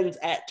it ends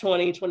at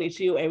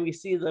 2022, and we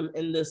see them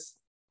in this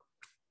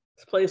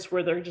place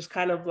where they're just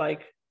kind of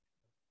like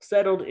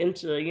settled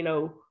into, you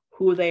know,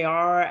 who they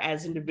are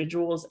as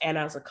individuals and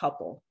as a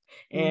couple.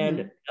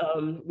 And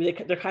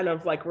they're kind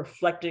of like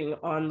reflecting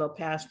on the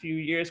past few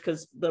years,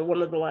 because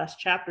one of the last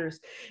chapters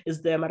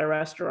is them at a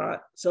restaurant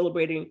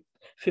celebrating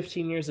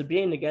 15 years of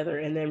being together,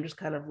 and them just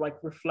kind of like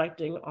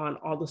reflecting on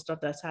all the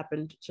stuff that's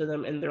happened to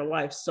them in their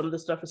life. Some of the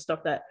stuff is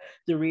stuff that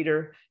the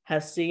reader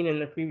has seen in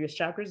the previous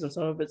chapters, and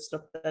some of it's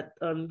stuff that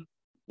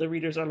the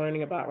readers are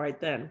learning about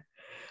right then.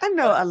 I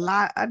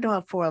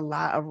know for a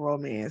lot of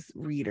romance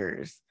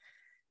readers,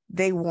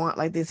 they want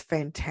like this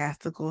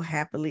fantastical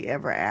happily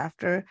ever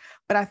after.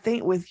 But I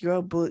think with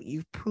your book,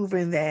 you've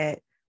proven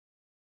that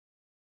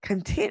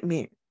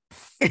contentment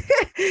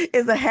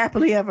is a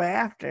happily ever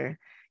after.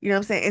 You know what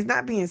I'm saying? It's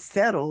not being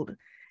settled.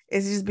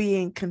 It's just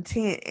being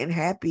content and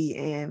happy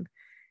and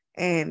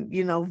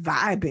you know,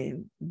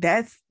 vibing.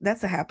 That's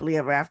a happily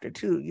ever after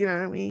too. You know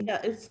what I mean? Yeah,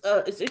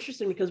 it's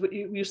interesting because what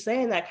you're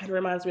saying that kind of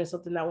reminds me of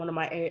something that one of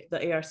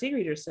the ARC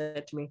readers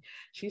said to me.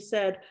 She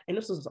said, and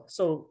this was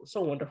so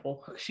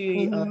wonderful.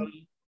 She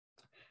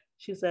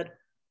said,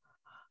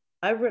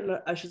 I've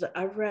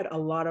read a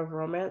lot of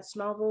romance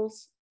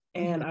novels,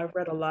 and I've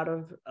read a lot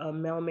of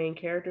male main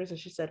characters, and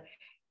she said,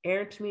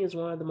 Aaron to me is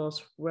one of the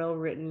most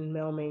well-written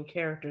male main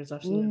characters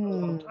I've seen in a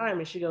long time.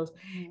 And she goes,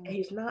 and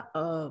he's not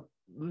a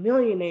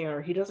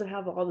millionaire, he doesn't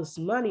have all this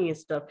money and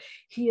stuff,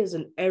 he is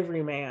an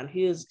everyman.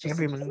 He is just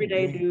an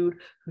everyday dude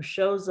who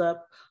shows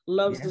up,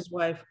 loves his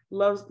wife,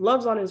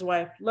 loves on his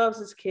wife, loves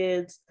his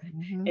kids,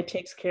 and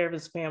takes care of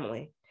his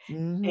family.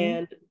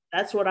 And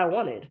that's what I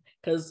wanted,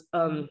 because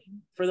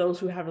for those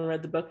who haven't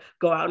read the book,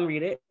 go out and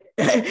read it.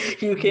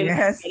 You can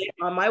get it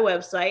on my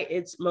website.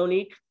 It's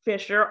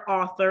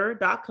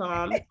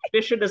MoniqueFisherAuthor.com.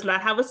 Fisher does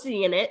not have a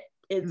C in it.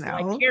 It's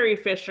like Carrie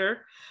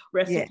Fisher,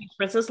 rest in peace,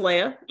 Princess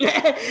Leia.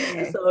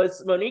 So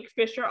it's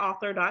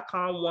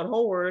MoniqueFisherAuthor.com, one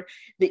whole word.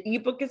 The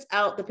ebook is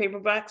out. The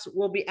paperbacks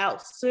will be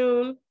out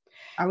soon.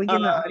 Are we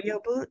getting an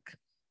audiobook?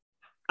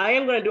 I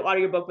am going to do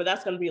audiobook, but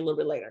that's going to be a little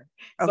bit later.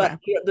 Okay.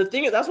 But the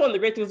thing is, that's one of the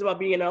great things about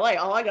being in LA.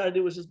 All I got to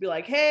do is just be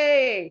like,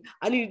 hey,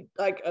 I need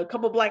like a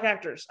couple Black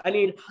actors. I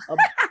need a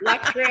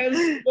Black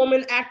trans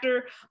woman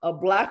actor, a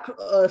Black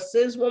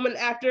cis woman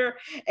actor,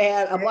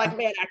 and a Black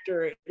man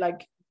actor.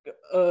 Like,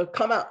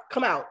 come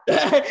out.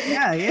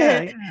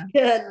 yeah.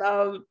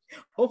 And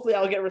hopefully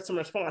I'll get some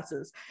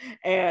responses.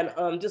 And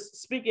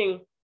just speaking,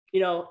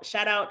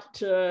 shout out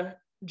to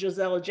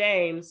Giselle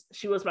James.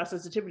 She was my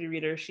sensitivity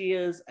reader. She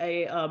is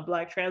a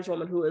Black trans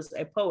woman who is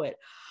a poet.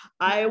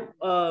 When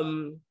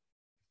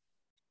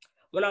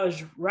I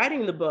was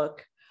writing the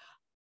book,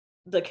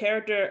 the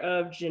character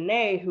of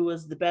Janae, who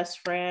was the best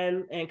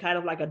friend and kind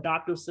of like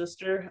adoptive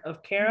sister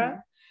of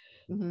Kara,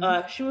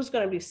 she was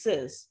going to be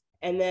cis.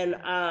 And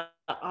then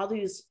all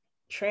these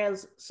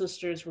trans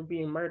sisters were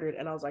being murdered.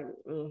 And I was like,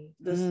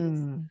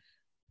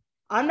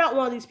 I'm not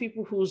one of these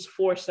people who's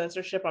for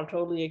censorship. I'm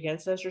totally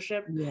against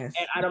censorship. Yes.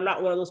 And I'm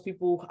not one of those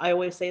people, I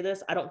always say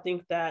this, I don't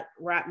think that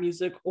rap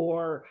music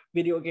or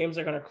video games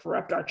are going to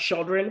corrupt our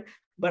children.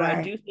 But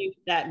I do think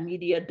that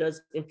media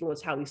does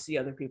influence how we see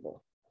other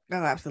people.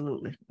 Oh,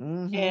 absolutely.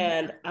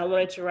 And I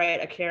wanted to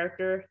write a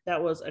character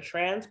that was a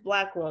trans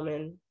Black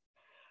woman,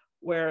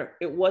 where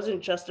it wasn't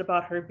just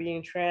about her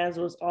being trans.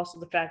 It was also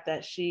the fact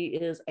that she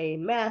is a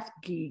math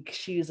geek.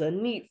 She's a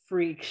neat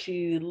freak.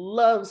 She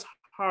loves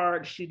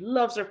hard. She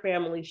loves her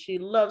family. She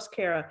loves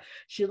Kara.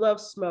 She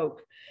loves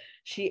smoke.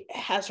 She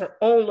has her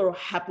own little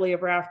happily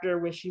ever after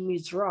when she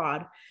meets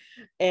Rod.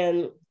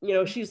 And,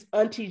 she's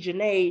Auntie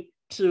Janae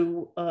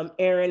to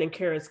Aaron and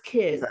Kara's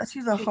kids.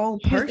 She's a whole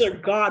person. She's their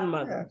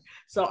godmother. Yeah.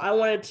 So I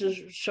wanted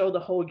to show the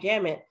whole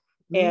gamut.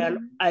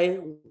 And I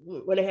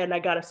went ahead and I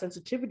got a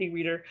sensitivity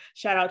reader.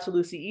 Shout out to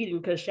Lucy Eden,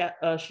 because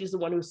she's the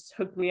one who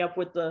hooked me up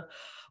with the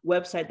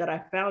website that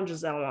I found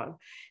Giselle on.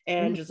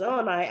 And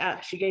Giselle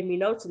and she gave me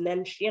notes, and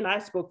then she and I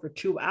spoke for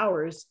 2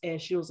 hours, and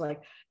she was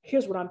like,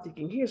 here's what I'm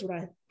thinking. Here's what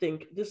I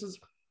think. This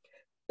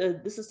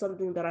is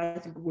something that I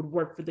think would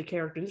work for the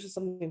character. This is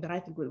something that I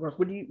think would work.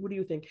 What do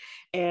you think?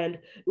 And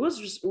we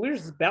were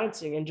just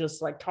bouncing and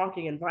just like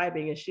talking and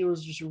vibing. And she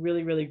was just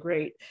really, really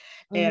great.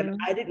 And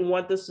I didn't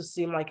want this to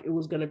seem like it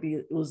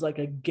was like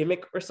a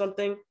gimmick or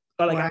something,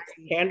 or like I was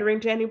pandering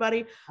to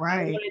anybody.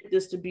 I wanted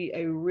this to be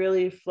a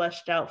really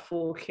fleshed out,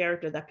 full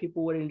character that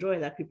people would enjoy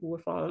and that people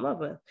would fall in love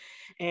with.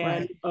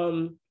 And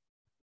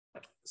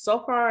so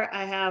far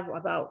I have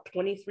about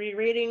 23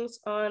 ratings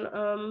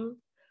on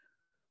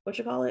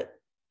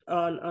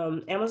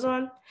on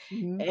Amazon,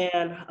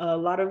 and a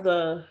lot of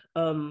the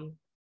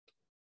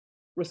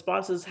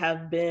responses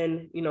have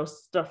been,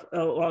 stuff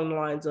along the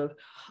lines of,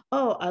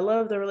 oh, I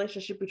love the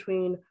relationship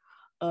between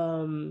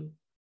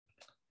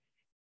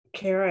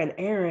Kara and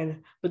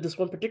Aaron, but this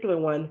one particular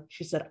one,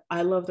 she said,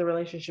 I love the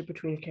relationship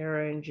between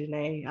Kara and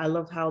Janae. I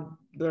love how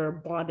they're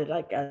bonded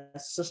like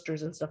as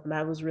sisters and stuff, and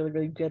that was really,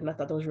 really good, and I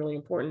thought that was really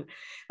important.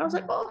 I was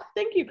like, oh,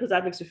 thank you, because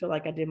that makes me feel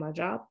like I did my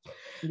job.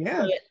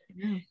 Yeah. But,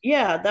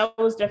 yeah, that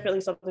was definitely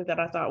something that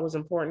I thought was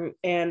important.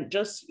 And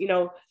just,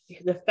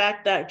 the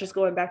fact that, just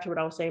going back to what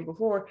I was saying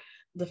before,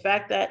 the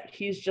fact that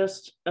he's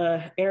just,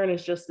 Aaron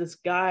is just this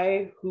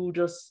guy who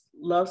just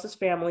loves his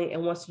family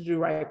and wants to do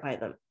right by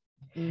them.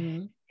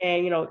 And,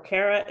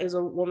 Kara is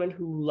a woman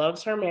who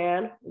loves her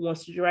man,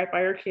 wants to do right by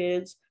her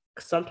kids,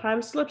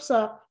 sometimes slips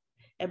up,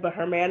 but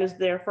her man is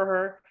there for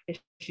her and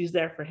she's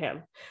there for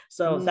him.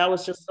 So that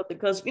was just something,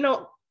 because,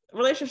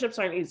 relationships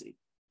aren't easy.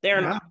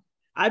 They're not.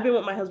 I've been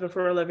with my husband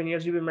for 11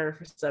 years. We've been married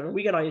for 7.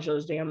 We get on each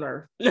other's damn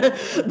nerve.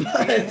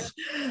 But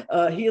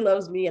he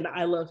loves me and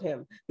I love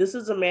him. This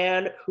is a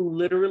man who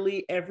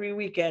literally every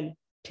weekend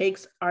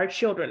takes our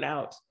children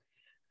out,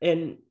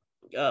 and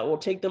we'll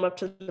take them up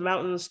to the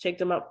mountains, take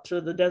them up to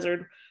the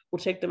desert. We'll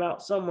take them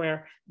out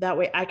somewhere. That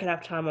way I can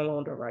have time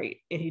alone to write.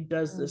 And he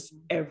does this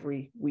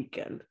every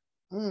weekend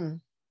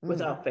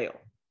without fail.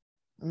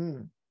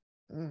 It's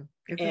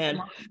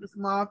the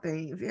small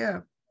things.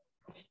 Yeah.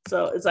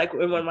 So it's like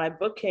when my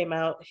book came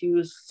out, he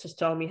was just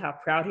telling me how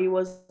proud he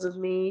was of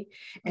me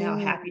and how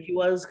happy he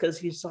was, because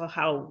he saw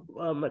how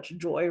much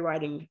joy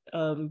writing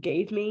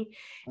gave me.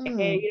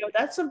 And,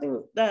 that's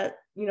something that,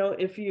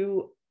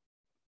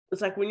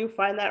 it's like when you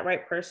find that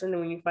right person,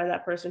 and when you find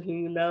that person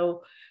who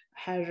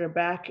has your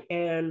back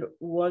and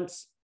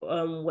wants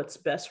what's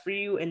best for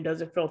you and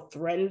doesn't feel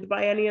threatened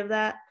by any of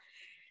that,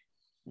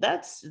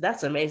 that's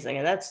amazing.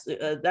 And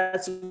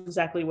that's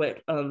exactly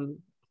what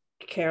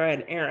Kara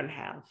and Aaron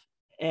have.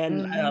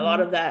 And a lot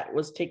of that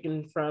was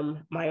taken from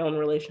my own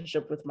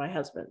relationship with my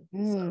husband.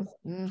 So.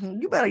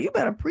 You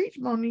better preach,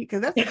 Monique,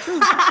 because that's the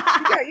truth.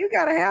 you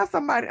gotta have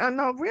somebody.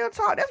 No, real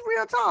talk. That's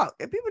real talk.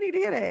 If people need to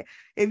hear that.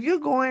 If you're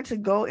going to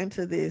go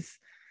into this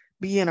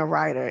being a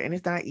writer, and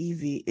it's not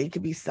easy, it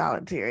could be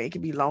solitary, it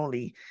could be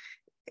lonely.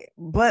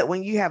 But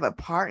when you have a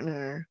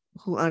partner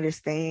who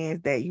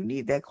understands that you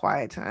need that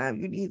quiet time,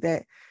 you need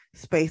that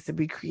space to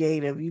be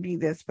creative, you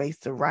need that space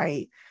to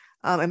write.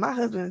 And my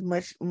husband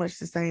is much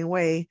the same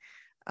way.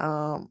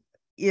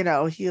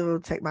 he'll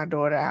take my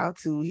daughter out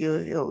too.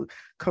 He'll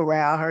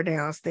corral her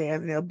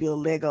downstairs and they'll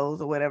build Legos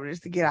or whatever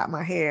just to get out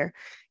my hair,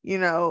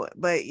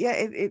 But yeah,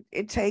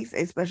 it takes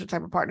a special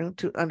type of partner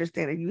to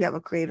understand that you have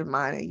a creative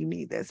mind and you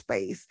need that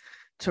space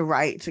to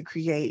write, to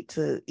create,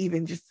 to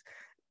even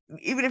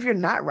if you're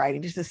not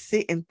writing, just to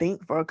sit and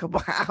think for a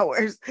couple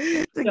hours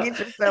to get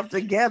yourself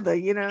together.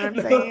 You know what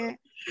I'm saying?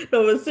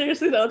 No, but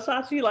seriously though,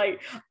 Tachi, like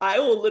I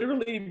will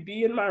literally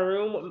be in my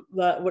room,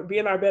 be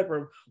in our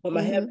bedroom with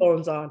my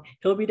headphones on.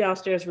 He'll be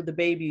downstairs with the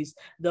babies.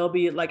 They'll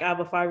be like, I have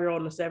a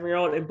 5-year-old and a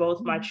 7-year-old, and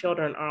both my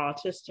children are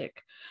autistic.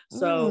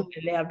 So,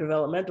 and they have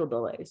developmental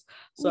delays.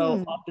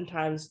 So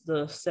oftentimes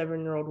the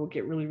 7-year-old will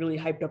get really, really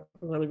hyped up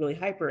and really, really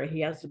hyper, and he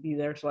has to be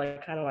there to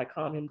like kind of like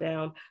calm him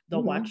down.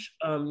 They'll watch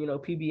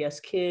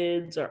PBS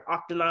Kids or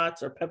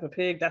Octonauts or Peppa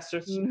Pig. That's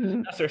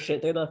their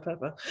shit. They love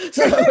Peppa.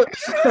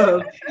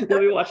 So they'll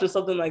be watching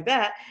something like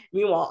that.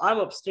 Meanwhile, I'm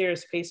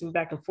upstairs pacing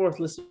back and forth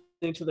listening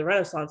to the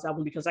Renaissance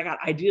album because I got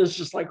ideas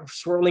just like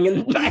swirling in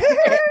the back.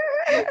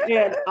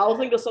 And I'll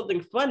think of something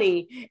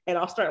funny and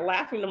I'll start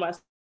laughing to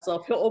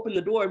myself. He'll open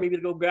the door maybe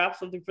to go grab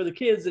something for the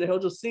kids, and he'll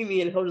just see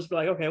me and he'll just be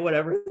like, okay,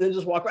 whatever, and then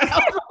just walk right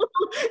out.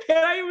 And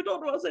I even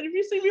told him, I said, if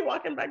you see me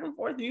walking back and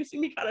forth and you see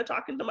me kind of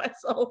talking to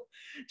myself,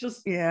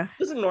 just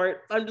ignore it.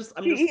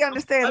 He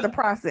understands the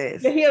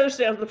process. Yeah, he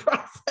understands the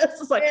process.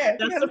 It's like,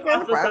 that's the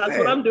process. That's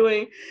what I'm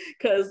doing.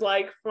 Because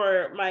like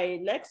for my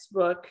next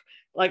book,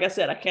 like I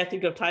said, I can't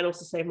think of titles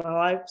to save my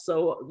life.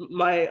 So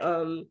my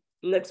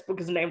next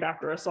book is named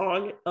after a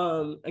song.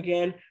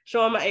 Again,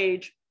 showing my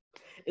age.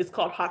 It's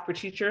called Hot for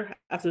Teacher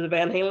after the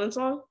Van Halen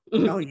song.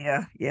 Oh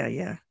yeah.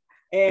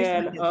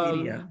 And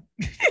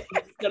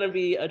it's gonna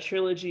be a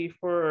trilogy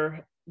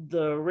for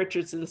the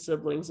Richardson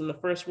siblings, and the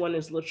first one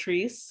is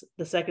Latrice,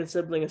 the second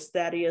sibling is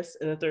Thaddeus,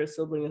 and the third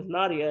sibling is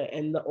Nadia.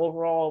 And the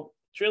overall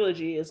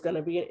trilogy is going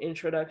to be an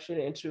introduction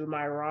into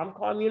my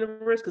rom-com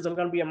universe, because I'm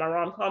going to be in my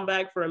rom-com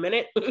bag for a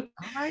minute.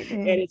 Right,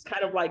 and it's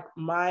kind of like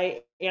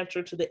my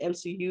answer to the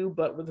MCU,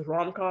 but with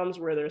rom-coms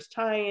where there's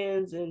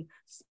tie-ins and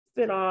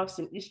spin-offs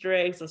and Easter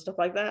eggs and stuff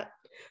like that.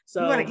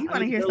 So you want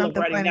to hear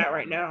something funny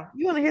right now.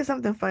 You want to hear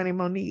something funny,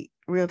 Monique?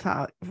 Real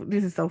talk.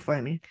 This is so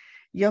funny.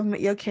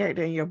 Your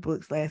character in your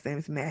book's last name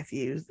is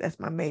Matthews. That's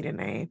my maiden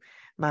name.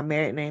 My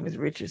married name is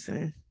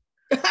Richardson.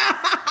 I'm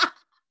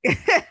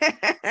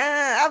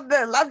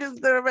just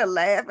sitting there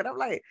laughing. I'm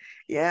like,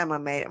 yeah, my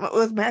man. It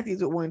was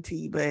Matthews with one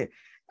T, but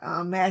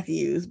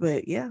Matthews.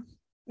 But yeah.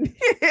 That's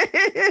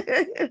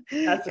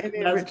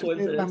a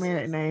coincidence. My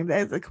married name.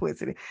 That's a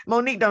coincidence.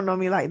 Monique don't know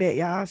me like that,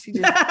 y'all. She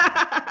just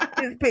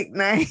pick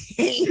names.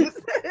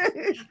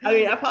 I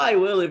mean, I probably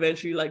will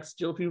eventually like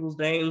steal people's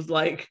names.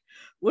 Like,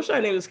 what should I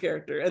name this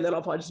character? And then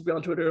I'll probably just be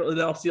on Twitter and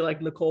then I'll see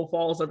like Nicole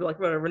Falls. I'll be like,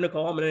 whatever,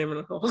 Nicole, I'm gonna name her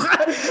Nicole.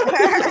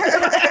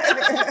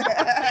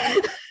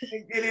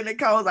 And then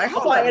Nicole's like,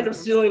 hold on. I end up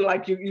stealing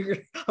like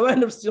I'll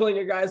end up stealing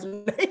your guys'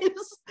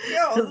 names.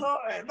 Yo,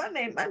 Lord, my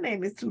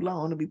name is too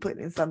long to be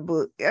putting in some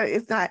book.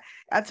 It's not.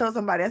 I told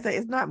somebody, I said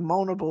it's not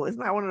moanable. It's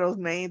not one of those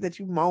names that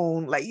you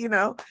moan. Like, I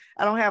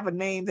don't have a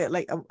name that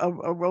like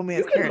a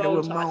romance character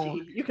would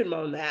moan. You can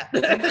moan that.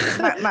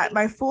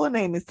 my full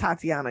name is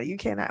Tatiana. You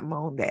cannot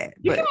moan that.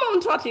 You can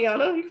moan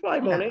Tatiana. You can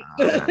probably moan it.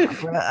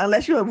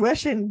 Unless you're a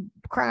Russian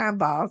crime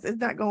boss, it's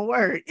not gonna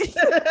work.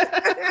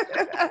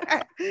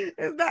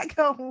 It's not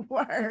gonna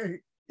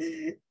work.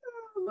 Oh,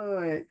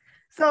 Lord.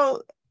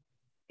 So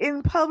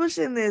in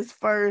publishing this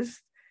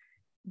first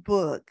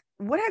book,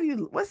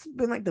 what's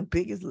been like the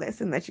biggest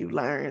lesson that you've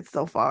learned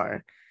so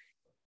far?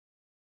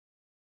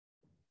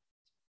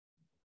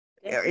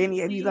 Or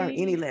have you learned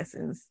any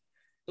lessons?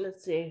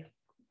 Let's see.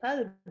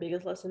 Probably the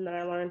biggest lesson that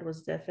I learned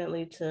was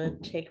definitely to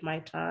take my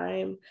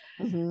time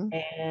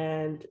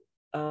and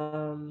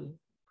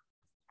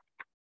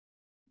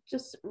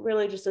just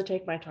to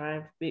take my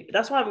time.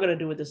 That's what I'm going to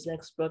do with this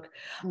next book.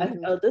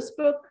 This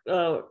book,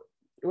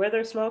 Where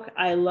There's Smoke,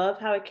 I love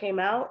how it came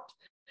out,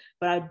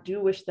 but I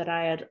do wish that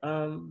I had,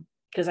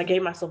 because I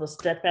gave myself a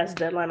steadfast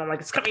deadline. I'm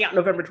like, it's coming out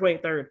November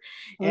 23rd.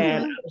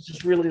 And I was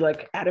just really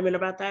like adamant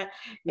about that.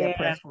 Yeah,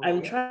 and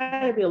I'm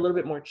trying to be a little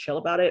bit more chill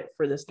about it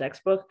for this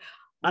next book.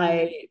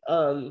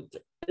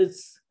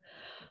 Here's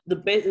the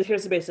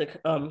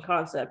basic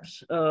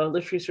concept.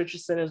 Latrice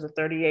Richardson is a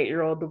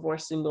 38-year-old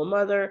divorced single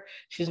mother.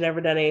 She's never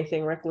done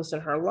anything reckless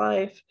in her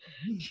life.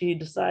 She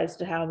decides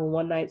to have a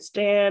one-night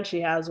stand.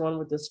 She has one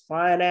with this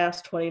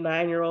fine-ass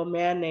 29-year-old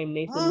man named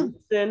Nathan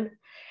Newson.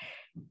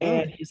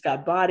 And he's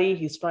got body.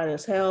 He's fine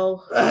as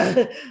hell.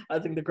 I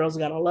think the girls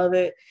gotta love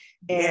it.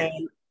 And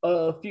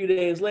a few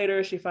days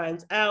later, she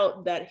finds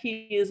out that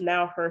he is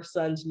now her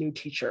son's new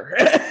teacher.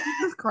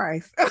 Jesus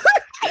Christ.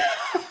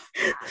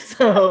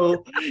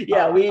 So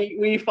yeah,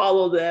 we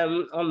follow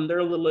them on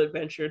their little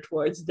adventure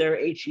towards their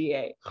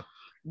HEA.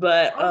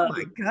 But oh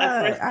my at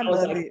God, first I I was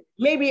love like, it.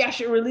 maybe I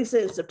should release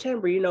it in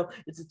September. You know,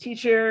 it's a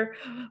teacher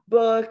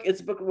book.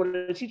 It's a book with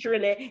a teacher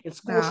in it, and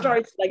school Nah,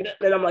 starts like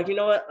that. And I'm like, you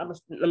know what?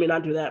 Let me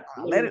not do that.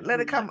 let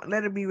it come,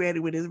 let it be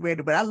ready when it's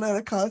ready. But I love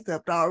the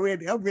concept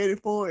already. I'm ready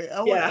for it.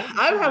 I Yeah, want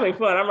to I'm see it. having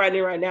fun. I'm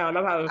writing right now, and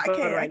I'm having fun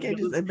I right can't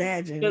now just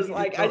imagine. because You just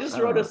like I go, just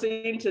wrote a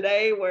scene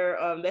today where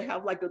they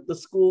have like the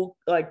school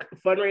like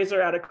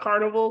fundraiser at a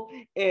carnival,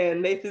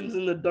 and Nathan's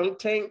in the dunk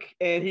tank,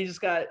 and he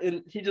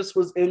just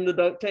was in the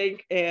dunk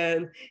tank,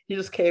 and he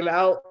just came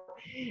out,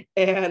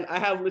 and I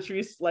have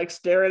Latrice like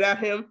staring at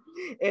him,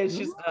 and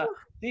she's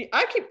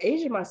I keep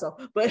aging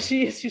myself, but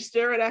she's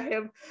staring at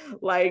him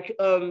like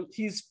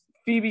he's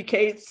Phoebe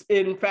Cates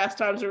in Fast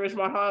Times at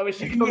Ridgemont High when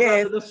she comes out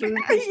yes, of the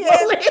swimming pool yes,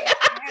 slowly. yes.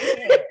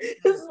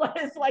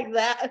 It's like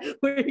that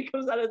where he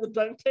comes out of the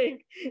dunk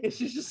tank and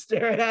she's just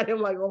staring at him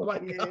like, oh my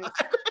God.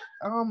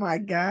 Oh my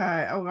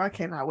God. Oh, I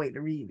cannot wait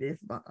to read this.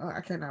 I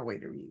cannot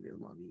wait to read this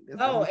one.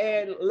 Oh,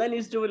 and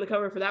Lenny's doing the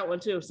cover for that one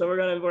too. So we're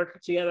gonna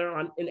work together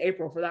in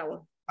April for that one.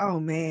 Oh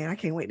man, I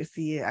can't wait to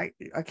see it.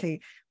 I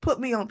can't put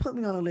me on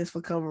the list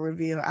for cover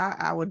reveal.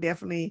 I will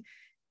definitely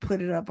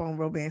put it up on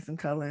Romance and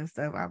Color and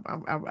stuff.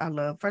 I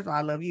love, first of all,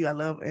 I love you. I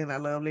love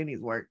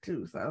Lenny's work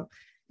too. So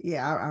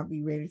yeah, I'll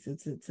be ready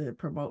to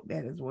promote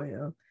that as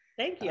well.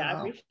 Thank you. I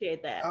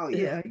appreciate that. Oh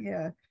yeah,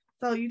 yeah.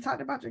 So you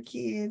talked about your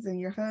kids and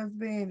your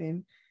husband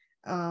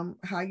and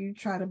how you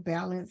try to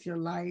balance your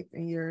life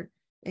and your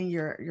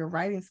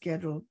writing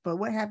schedule. But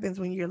what happens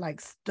when you're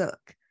like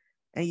stuck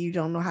and you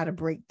don't know how to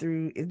break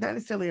through? It's not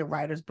necessarily a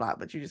writer's block,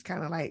 but you're just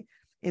kind of like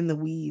in the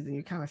weeds and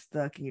you're kind of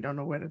stuck and you don't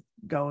know where to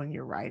go in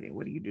your writing.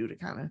 What do you do to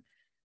kind of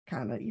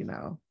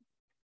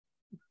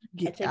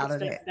get out of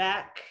that? I take a step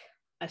back.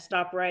 I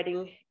stop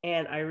writing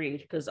and I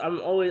read because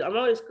I'm always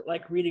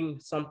like reading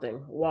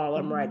something while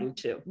I'm writing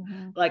too.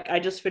 Like I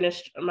just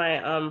finished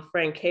my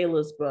friend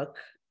Kayla's book.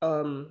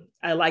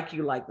 I Like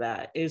You Like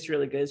That. It's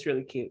really good. It's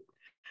really cute.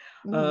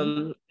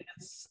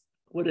 It's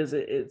what is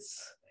it?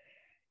 It's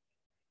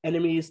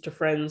enemies to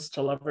friends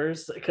to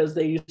lovers, because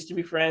they used to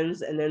be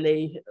friends and then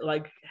they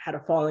like had a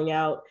falling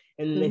out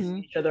and then they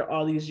see each other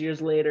all these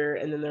years later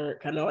and then they're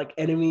kind of like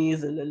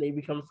enemies and then they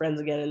become friends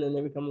again and then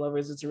they become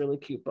lovers. It's a really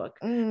cute book.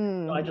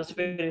 So I just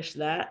finished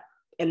that,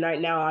 and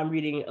right now I'm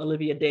reading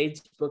Olivia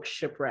Dade's book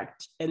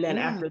Shipwrecked, and then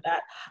after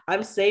that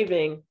I'm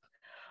saving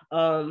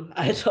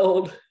I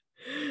told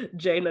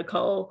Jay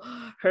Nicole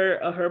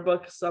her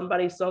book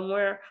Somebody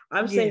Somewhere.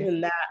 I'm saving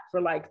that for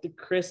like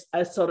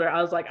I told her,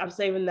 I was like, I'm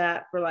saving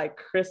that for like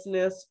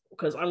Christmas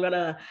because I'm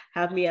gonna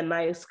have me a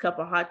nice cup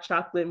of hot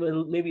chocolate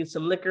with maybe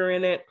some liquor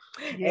in it,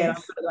 and I'm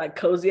gonna like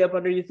cozy up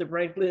underneath the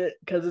blanket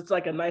because it's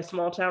like a nice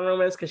small town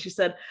romance. Because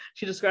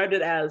she described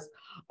it as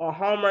a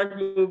Hallmark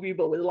movie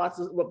but with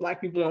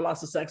Black people and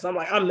lots of sex. I'm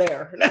like, I'm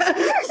there.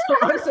 So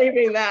I'm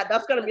saving that.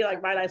 That's gonna be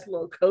like my nice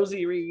little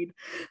cozy read.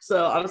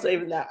 So I'm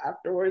saving that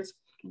afterwards.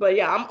 But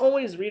yeah, I'm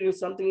always reading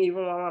something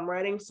even while I'm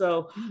writing.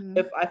 So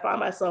if I find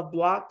myself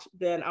blocked,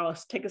 then I'll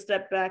take a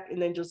step back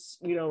and then just,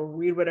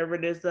 read whatever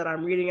it is that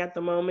I'm reading at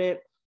the moment.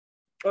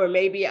 Or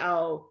maybe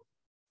I'll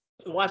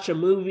watch a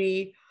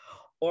movie,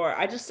 or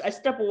I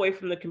step away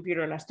from the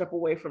computer and I step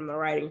away from the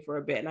writing for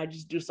a bit and I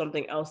just do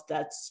something else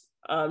that's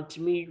to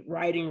me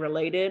writing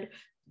related,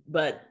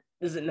 but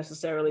isn't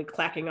necessarily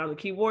clacking on the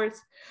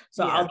keyboards.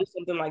 So I'll do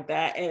something like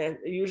that. And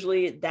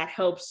usually that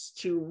helps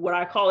to, what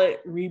I call it,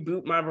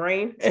 reboot my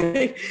brain.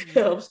 It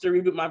helps to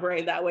reboot my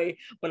brain. That way,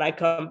 when I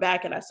come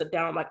back and I sit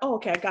down, I'm like, oh,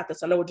 okay, I got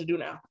this. I know what to do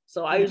now.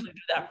 So I usually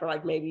do that for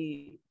like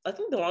maybe, I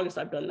think the longest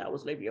I've done that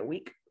was maybe a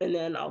week. And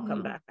then I'll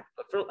come back.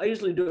 But I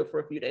usually do it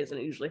for a few days and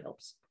it usually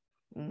helps.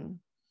 And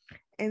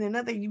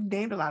another, you've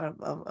named a lot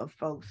of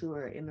folks who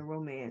are in the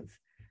romance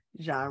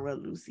genre: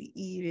 Lucy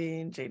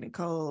Eden, Jay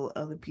Nicole,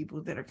 other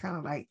people that are kind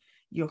of like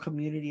your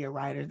community of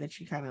writers that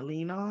you kind of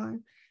lean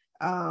on.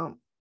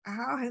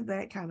 How has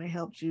that kind of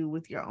helped you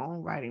with your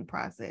own writing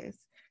process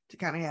to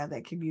kind of have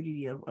that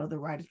community of other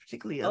writers,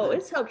 particularly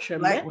it's helped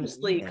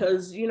tremendously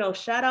because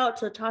shout out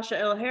to Tasha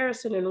L.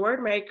 Harrison and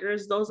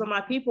Wordmakers. Those are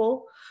my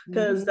people,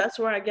 because that's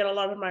where I get a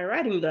lot of my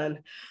writing done.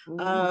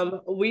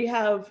 We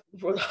have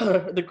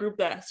the group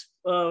that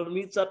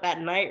meets up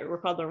at night. We're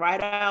called the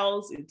Write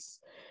Owls. It's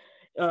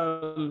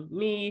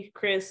me,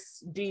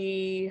 Chris,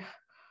 D,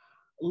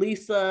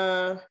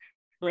 Lisa,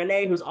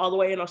 Renee, who's all the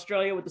way in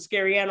Australia with the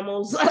scary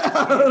animals.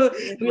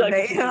 We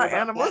like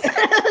animals.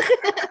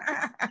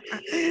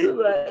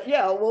 But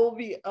yeah, we'll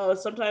be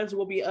sometimes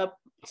we'll be up.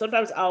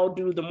 Sometimes I'll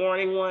do the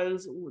morning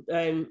ones,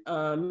 and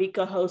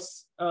Mika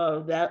hosts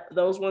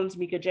those ones.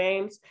 Mika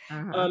James.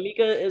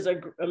 Mika is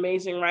an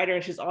amazing writer,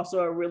 and she's also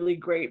a really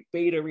great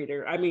beta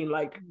reader. I mean,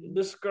 like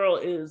this girl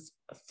is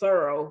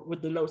thorough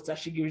with the notes that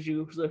she gives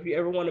you. So if you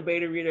ever want a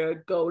beta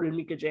reader, go to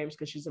Mika James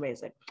because she's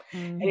amazing.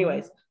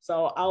 Anyways,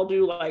 so I'll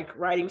do like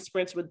writing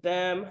sprints with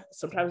them,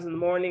 sometimes in the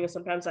morning and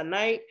sometimes at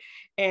night.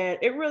 And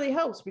it really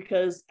helps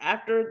because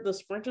after the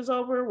sprint is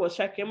over, we'll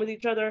check in with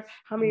each other.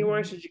 How many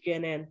words did you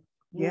get in?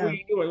 What were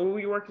you doing? What were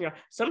you working on?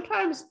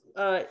 Sometimes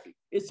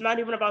it's not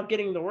even about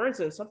getting the words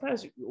in.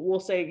 Sometimes we'll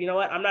say, you know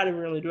what, I'm not even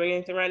really doing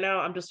anything right now.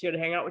 I'm just here to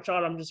hang out with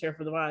y'all. I'm just here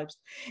for the vibes.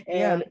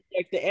 And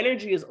like the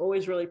energy is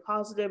always really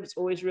positive. It's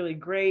always really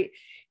great.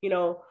 You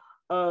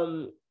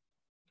know,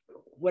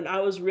 when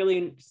I was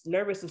really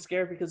nervous and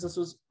scared, because this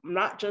was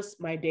not just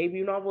my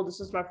debut novel, this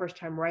was my first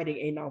time writing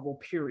a novel,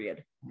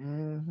 period.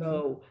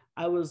 So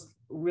I was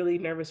really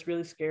nervous,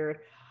 really scared.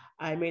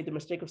 I made the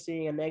mistake of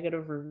seeing a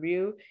negative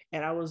review,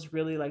 and I was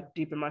really like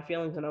deep in my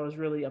feelings, and I was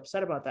really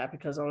upset about that,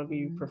 because I want to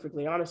be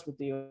perfectly honest with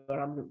you,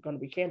 and I'm going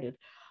to be candid.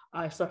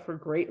 I suffer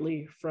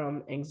greatly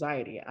from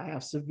anxiety. I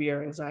have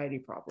severe anxiety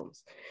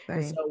problems. Same.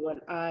 And so when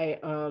I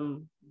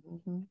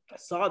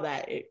saw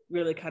that, it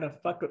really kind of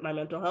fucked with my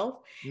mental health.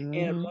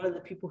 And one of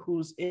the people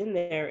who's in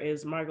there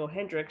is Margot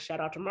Hendricks.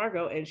 Shout out to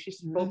Margot. And she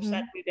both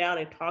sat me down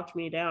and talked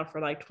me down for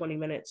like 20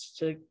 minutes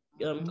to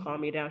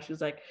calm me down. She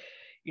was like,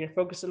 you're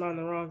focusing on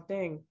the wrong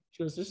thing.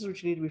 She goes, this is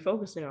what you need to be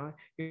focusing on.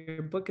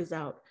 Your book is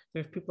out.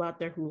 There's people out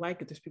there who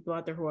like it. There's people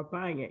out there who are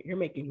buying it. You're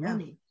making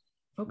money.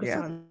 Focus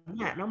on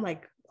that. And I'm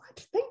like,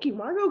 what? Thank you,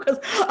 Margot. Because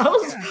I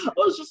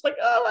was just like,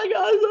 oh my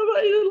God,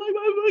 somebody like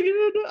my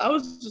fucking. I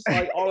was just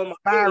like all in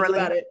my feelings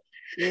about it.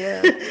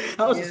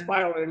 I was a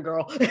spiraling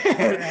girl.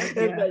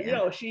 But you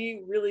know,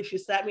 she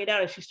sat me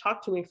down and she's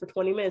talked to me for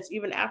 20 minutes.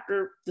 Even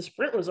after the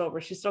sprint was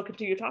over, she still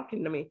continued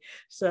talking to me.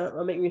 So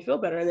it'll make me feel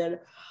better. And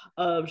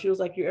then she was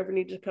like, you ever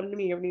need to come to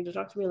me, you ever need to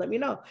talk to me, let me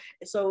know.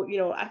 So, you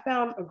know, I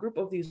found a group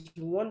of these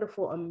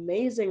wonderful,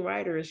 amazing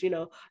writers, you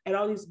know, and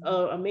all these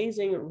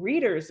amazing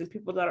readers and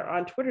people that are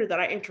on Twitter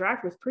that I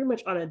interact with pretty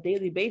much on a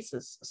daily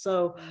basis.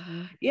 So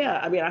yeah,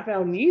 I mean, I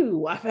found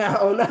you, I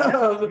found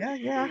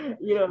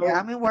you know,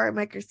 I'm in Word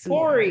Makers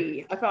too.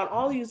 Corey. I found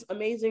all these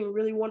amazing,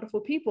 really wonderful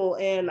people,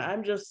 and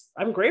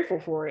I'm grateful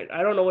for it.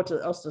 I don't know what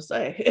else to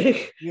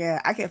say.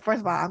 I can't.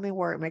 First of all, I'm in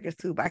Word Makers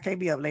too, but I can't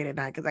be up late at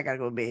night because I gotta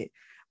go to bed.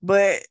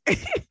 But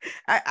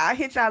I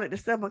hit y'all at the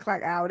 7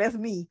 o'clock hour. That's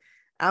me.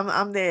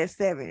 I'm there at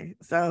 7,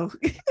 so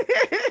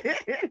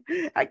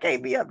I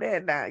can't be up there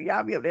at night.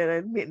 Y'all be up there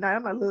at midnight.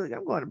 I'm like, look,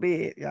 I'm going to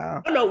bed,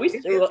 y'all. No, we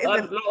still a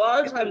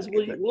lot of times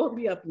we'll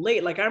be up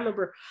late. Like I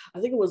remember,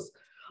 I think it was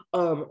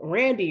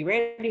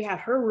Randy had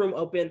her room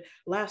open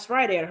last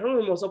Friday, and her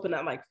room was open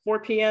at like 4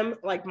 p.m.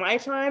 like my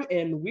time,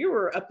 and we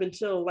were up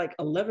until like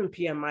 11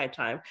 p.m. my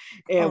time,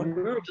 and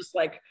we were just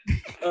like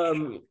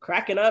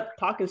cracking up,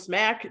 talking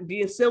smack,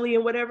 being silly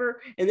and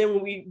whatever. And then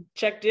when we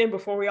checked in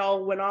before we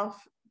all went off,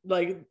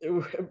 like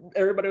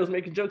everybody was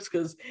making jokes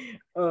because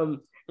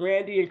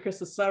Randy and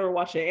Chris's son were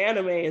watching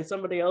anime, and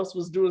somebody else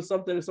was doing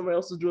something, and somebody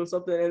else was doing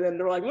something, and then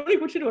they're like,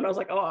 Monique, what you doing? I was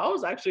like, oh, I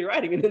was actually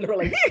writing. And then they're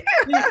like,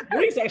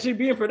 Monique's actually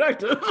being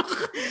productive.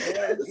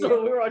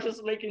 So we were all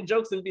just making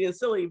jokes and being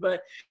silly.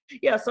 But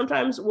yeah,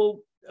 sometimes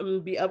we'll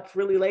be up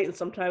really late, and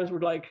sometimes we're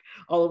like,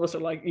 all of us are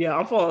like, yeah,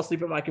 I'm falling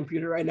asleep at my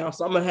computer right now,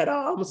 so I'm gonna head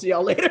out. I'm gonna see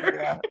y'all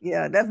later.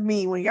 Yeah, that's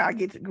me. When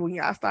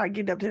y'all start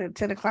getting up to the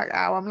 10 o'clock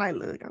hour, I'm like,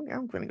 look,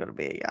 I'm gonna go to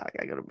bed, y'all. I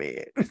gotta go to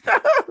bed.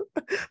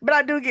 But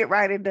I do get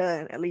writing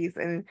done, at least.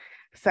 And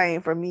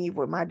same for me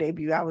with my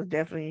debut. I was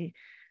definitely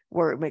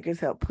Word Makers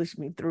helped push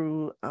me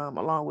through,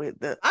 along with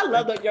I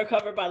love your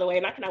cover, by the way,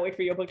 and I cannot wait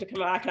for your book to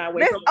come out. I cannot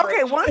wait.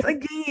 Okay, once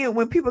again,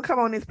 when people come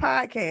on this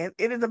podcast,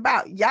 it is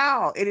about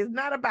y'all. It is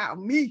not about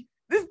me.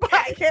 This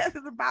podcast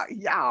is about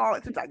y'all.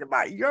 It's talking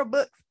about your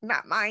books,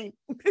 not mine.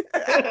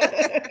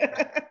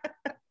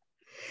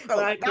 So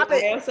I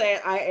am saying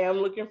I am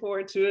looking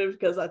forward to it,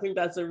 because I think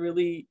that's a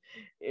really,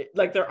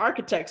 like, they're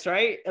architects,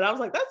 right? And I was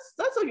like,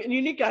 that's a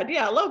unique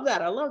idea. I love that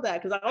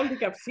because I don't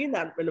think I've seen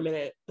that in a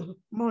minute.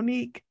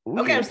 Monique.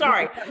 Okay, I'm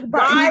sorry.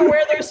 Buy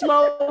Where There's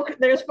Smoke,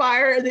 There's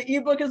Fire. The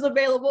ebook is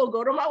available.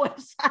 Go to my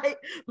website,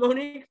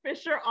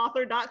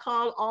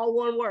 MoniqueFisherAuthor.com, all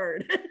one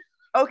word.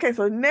 Okay,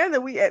 so now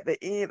that we at the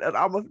end of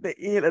the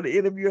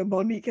interview, and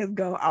Monique has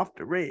gone off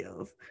the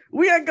rails,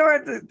 we are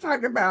going to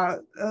talk about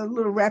a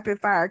little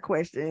rapid fire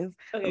questions,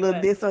 a little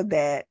this or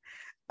that,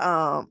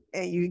 and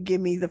you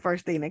give me the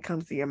first thing that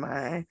comes to your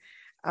mind.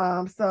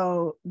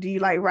 So do you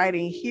like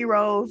writing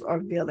heroes or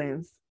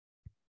villains?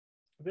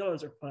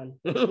 Villains are fun.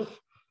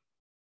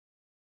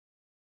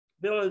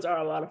 Villains are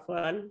a lot of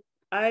fun.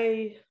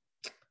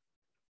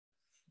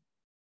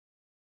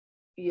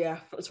 Yeah,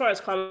 as far as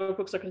comic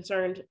books are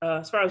concerned,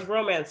 as far as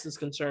romance is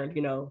concerned,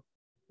 you know,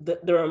 the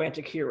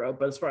romantic hero.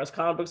 But as far as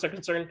comic books are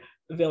concerned,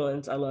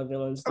 villains, I love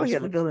villains.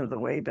 The villains are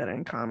way better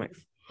in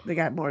comics. They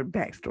got more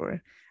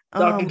backstory.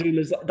 Dr.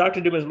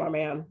 Doom is my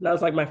man.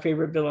 That's like my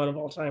favorite villain of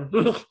all time.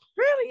 Really?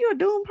 You're a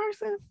Doom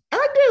person?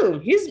 I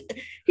do.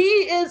 He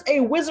is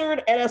a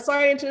wizard and a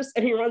scientist,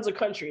 and he runs a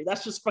country.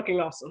 That's just fucking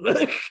awesome.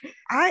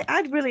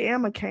 I really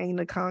am a Kang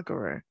the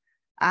Conqueror.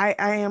 I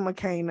am a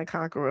Kang the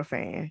Conqueror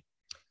fan.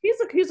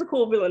 He's a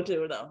cool villain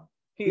too, though.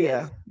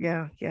 Yeah.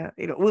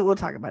 We'll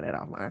talk about that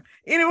offline.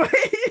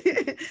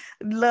 Anyway,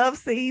 love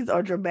scenes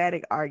or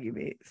dramatic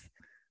arguments?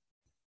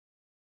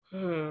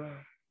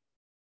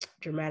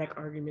 Dramatic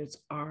arguments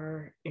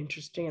are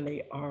interesting, and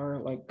they are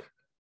like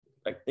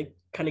like they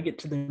kind of get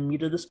to the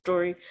meat of the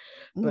story.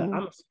 But Mm-hmm.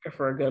 I'm a sucker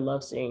for a good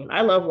love scene.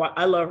 I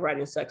love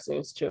writing sex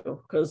scenes too,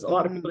 because a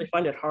lot of people they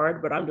find it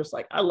hard, but I'm just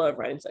like, I love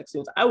writing sex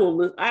scenes. I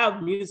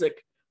have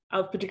music. I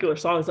have particular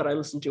songs that I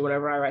listen to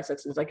whenever I write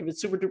sex scenes. Like if it's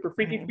super duper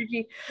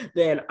freaky,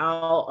 then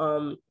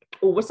I'll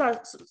what's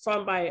that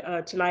song by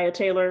Tanaya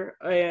Taylor,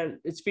 and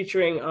it's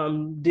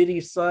featuring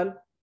Diddy's son.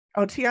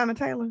 Oh, Tiana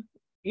Taylor.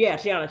 Yeah,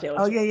 Tiana Taylor.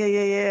 Oh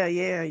yeah.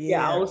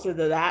 Yeah, I'll listen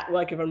to that.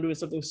 Like if I'm doing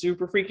something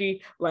super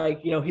freaky,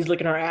 like he's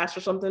licking her ass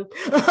or something.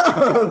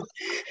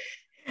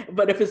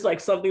 But if it's like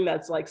something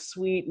that's like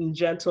sweet and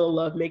gentle,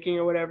 love making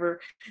or whatever,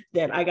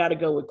 then I got to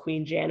go with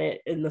Queen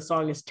Janet. And the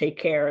song is "Take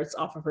Care." It's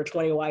off of her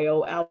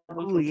 20YO album.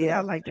 Oh yeah,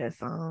 I like that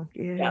song.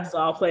 Yeah, so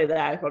I'll play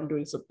that if I'm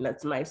doing something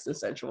that's nice and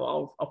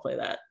sensual. I'll play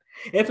that.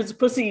 If it's a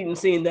pussy eating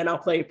scene, then I'll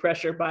play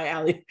 "Pressure" by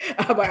Ali.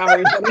 By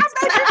Ali.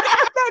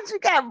 You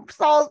got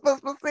songs for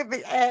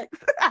specific acts.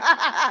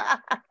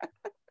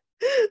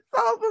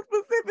 Songs for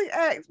specific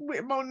acts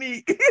with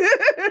Monique.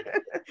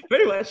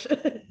 Pretty much.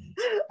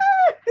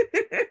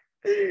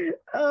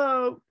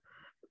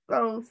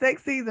 So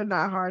sex scenes are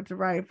not hard to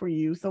write for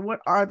you. So what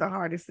are the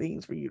hardest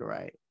scenes for you to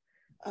write?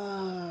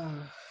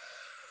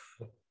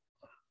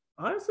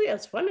 Honestly,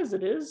 as fun as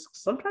it is,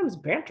 sometimes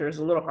banter is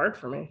a little hard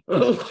for me.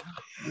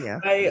 Yeah.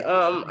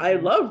 I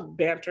love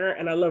banter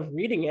and I love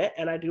reading it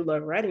and I do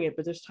love writing it,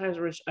 but there's times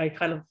where I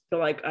kind of feel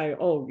like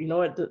you know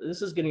what,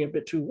 this is getting a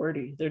bit too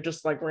wordy. They're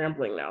just like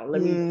rambling now.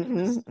 Let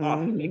me stop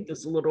and make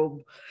this a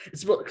little.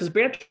 It's because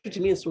banter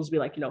to me is supposed to be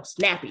like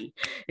snappy,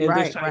 and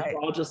there's times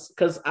where I'll just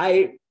because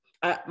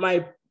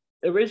my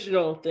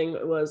original thing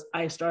was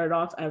I started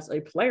off as a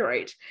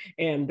playwright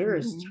and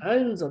there's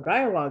tons of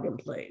dialogue in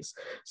plays,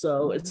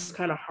 so it's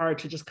kind of hard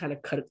to just kind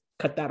of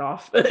cut that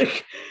off.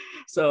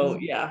 So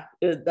yeah,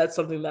 that's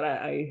something that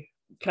I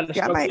kind of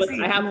struggle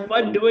with. I have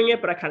fun doing it,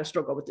 but I kind of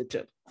struggle with it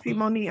too. See,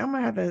 Monique, I'm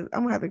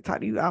gonna have to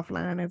talk to you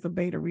offline as a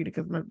beta reader,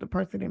 because the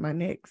person in my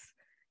next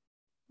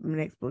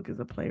book is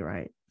a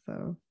playwright.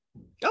 So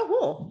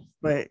cool.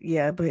 But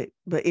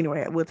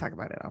anyway, we'll talk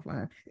about it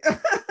offline.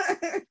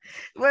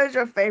 Where's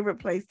your favorite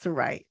place to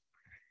write?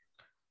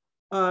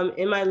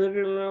 In my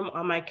living room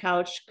on my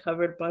couch,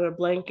 covered by a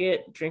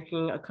blanket,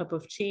 drinking a cup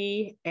of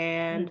tea,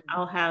 and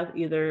I'll have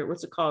either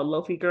what's it called,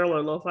 Lofi Girl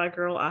or Lo-Fi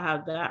Girl. I'll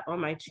have that on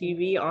my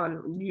TV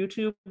on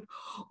YouTube,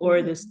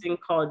 or this thing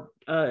called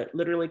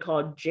literally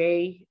called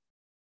J,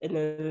 and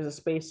then there's a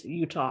space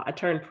Utah. I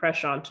turned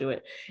Presh onto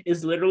it.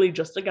 It's literally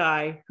just a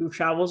guy who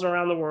travels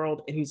around the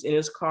world and he's in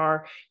his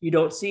car. You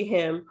don't see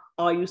him.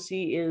 All you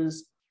see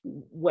is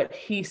what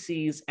he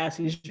sees as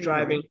he's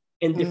driving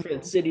in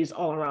different cities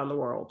all around the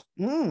world.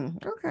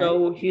 Okay.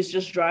 So he's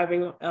just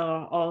driving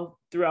all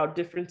throughout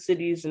different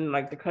cities and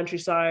like the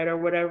countryside or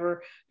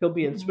whatever. He'll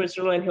be in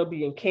Switzerland, he'll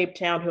be in Cape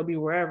Town, he'll be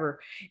wherever,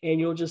 and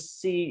you'll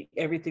just see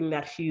everything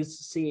that he's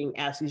seeing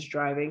as he's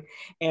driving.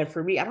 And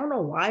for me, I don't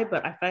know why,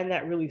 but I find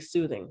that really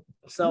soothing.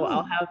 So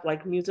I'll have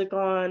like music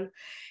on,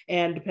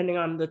 and depending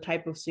on the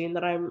type of scene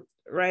that I'm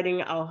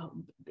writing,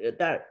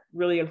 that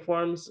really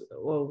informs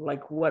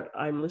like what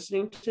I'm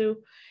listening to.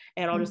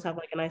 And I'll just have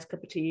like a nice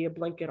cup of tea, a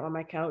blanket on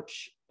my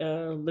couch,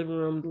 living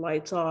room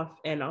lights off,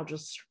 and I'll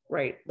just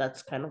write.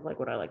 That's kind of like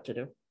what I like to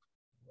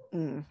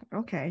do.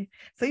 Okay.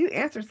 So you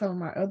answered some of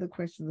my other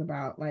questions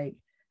about like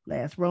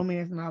last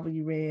romance novel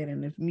you read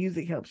and if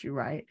music helps you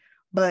write.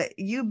 But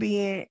you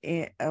being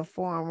in a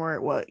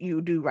former,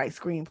 you do write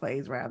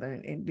screenplays rather,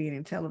 and being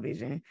in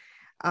television.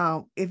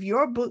 If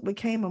your book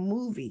became a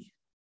movie,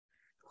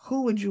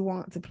 who would you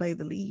want to play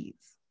the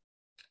leads?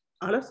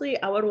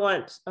 Honestly, I would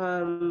want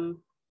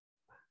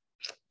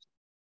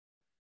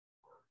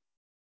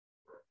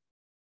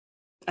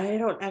I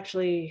don't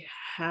actually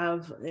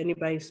have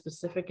anybody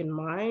specific in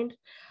mind.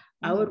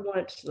 I would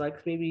want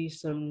like maybe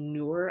some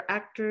newer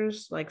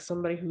actors, like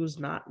somebody who's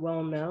not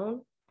well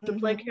known to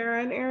play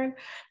Kara and Aaron,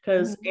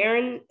 because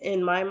Aaron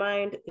in my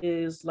mind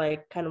is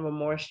like kind of a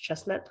Morris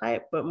Chestnut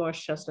type, but Morris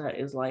Chestnut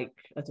is like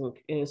I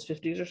think in his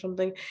 50s or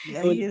something.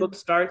 And when the book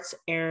starts,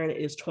 Aaron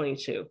is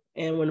 22,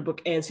 and when the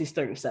book ends, he's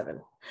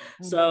 37.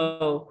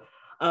 So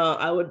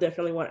I would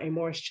definitely want a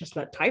Morris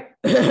Chestnut type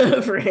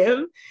for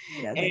him.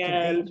 Yeah, they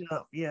can age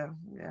up.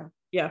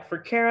 Yeah. For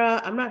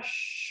Kara, I'm not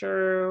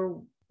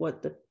sure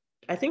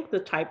I think the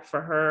type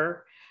for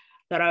her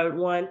that I would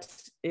want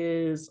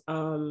is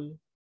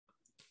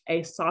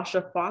a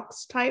Sasha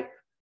Fox type.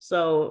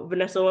 So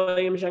Vanessa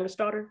Williams' youngest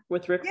daughter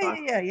with Rick Fox.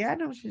 Yeah. I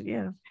know she's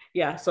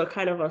Yeah, so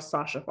kind of a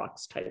Sasha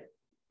Fox type.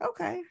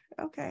 Okay.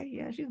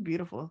 Yeah, she's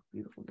beautiful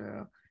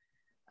girl.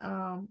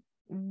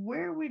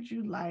 Where would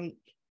you like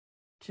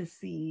to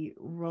see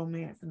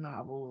romance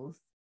novels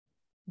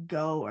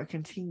go or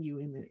continue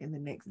in the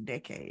next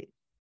decade?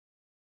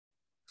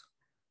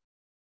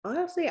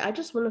 Honestly, I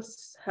just want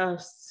to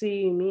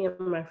see me and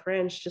my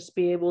friends just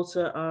be able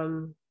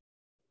to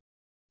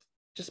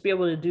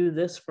do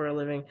this for a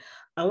living.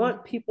 I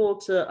want people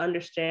to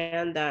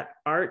understand that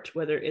art,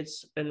 whether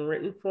it's in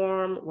written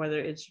form, whether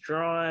it's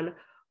drawn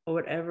or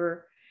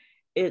whatever,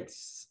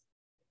 it's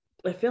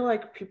I feel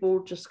like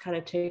people just kind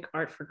of take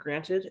art for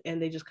granted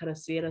and they just kind of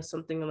see it as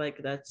something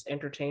like that's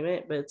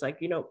entertainment, but it's like,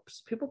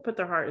 people put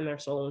their heart and their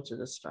soul into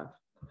this stuff.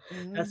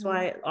 That's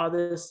why all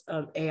this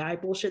AI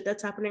bullshit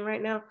that's happening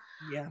right now.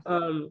 Yeah.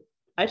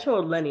 I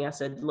told Lenny, I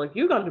said, look,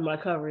 you're gonna do my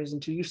covers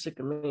until you're sick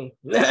of me.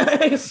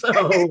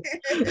 So,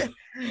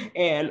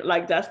 and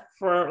like that's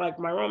for like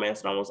my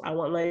romance novels, I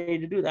want Lenny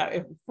to do that.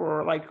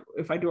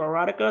 If I do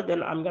erotica,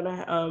 then I'm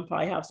gonna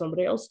probably have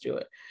somebody else do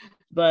it.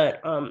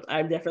 But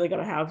I'm definitely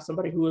gonna have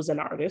somebody who is an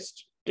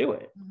artist do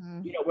it.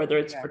 Whether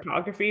it's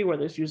photography,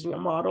 whether it's using a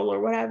model or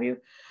what have you.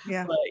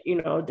 Yeah.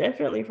 But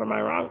definitely for my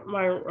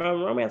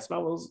romance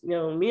novels,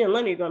 me and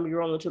Lenny are gonna be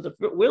rolling till the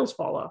wheels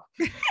fall off.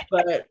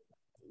 But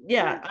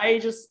yeah,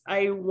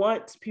 I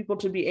want people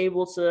to be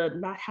able to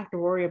not have to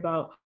worry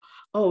about,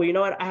 oh, you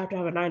know what, I have to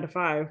have a 9 to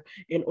 5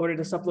 in order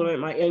to supplement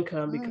my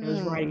income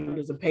because writing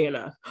doesn't pay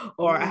enough,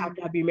 or I have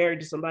to be married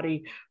to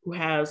somebody who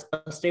has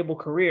a stable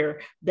career,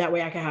 that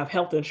way I can have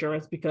health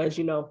insurance because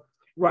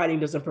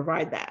writing doesn't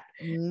provide that.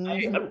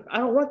 I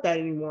don't want that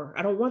anymore.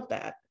 I don't want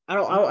that.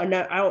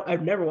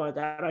 I've never wanted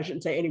that. I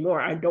shouldn't say anymore.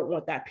 I don't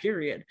want that,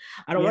 period.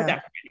 I don't want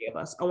that for any of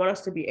us. I want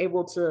us to be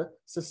able to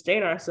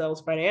sustain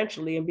ourselves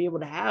financially and be able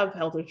to have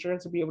health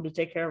insurance and be able to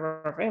take care of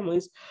our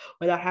families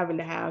without having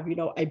to have,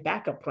 a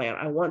backup plan.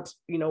 I want,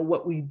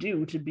 what we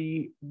do to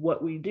be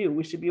what we do.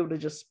 We should be able to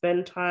just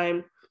spend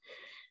time,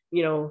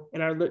 in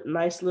our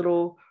nice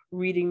little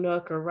reading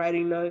nook or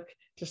writing nook,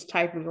 just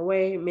typing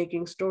away,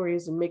 making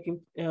stories and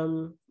making,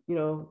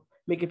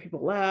 making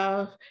people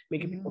laugh,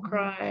 making people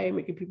cry,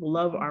 making people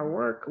love our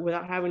work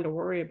without having to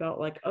worry about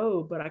like,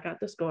 oh, but I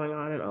got this going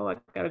on, and oh, I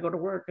gotta go to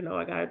work, and oh,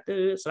 I gotta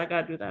do this, and I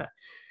gotta do that.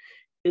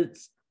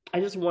 I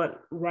just want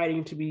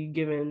writing to be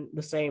given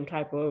the same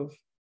type of,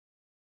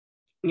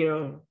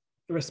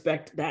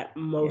 respect that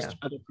most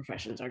other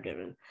professions are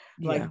given.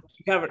 Like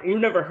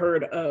you've never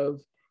heard of,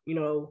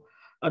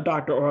 a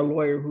doctor or a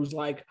lawyer who's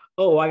like,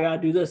 oh, I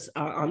gotta do this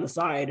on the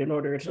side in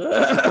order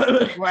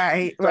to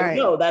right.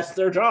 No, that's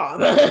their job.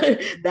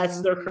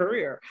 That's their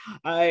career.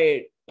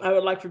 I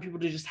would like for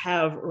people to just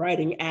have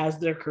writing as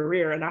their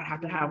career and not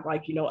have to have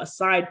like, a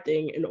side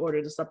thing in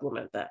order to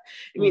supplement that.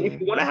 I mean,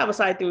 if you want to have a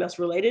side thing that's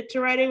related to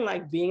writing,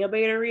 like being a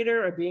beta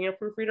reader or being a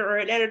proofreader or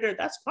an editor,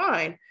 that's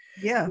fine.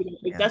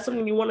 If that's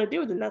something you want to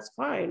do, then that's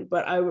fine.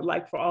 But I would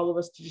like for all of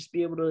us to just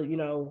be able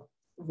to,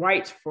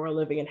 write for a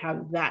living and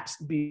have that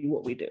be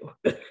what we do.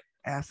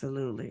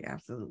 Absolutely.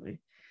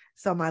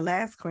 So my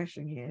last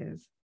question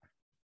is,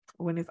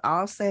 when it's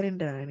all said and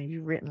done and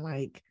you've written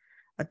like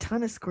a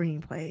ton of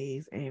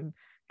screenplays and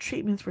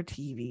treatments for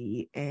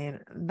TV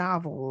and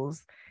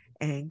novels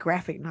and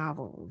graphic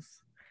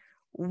novels,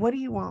 what do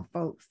you want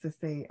readers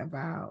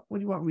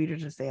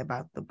to say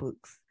about the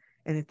books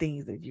and the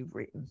things that you've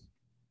written?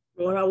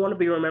 What I want to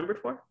be remembered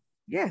for?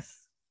 Yes.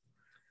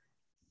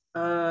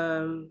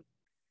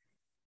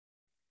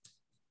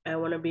 I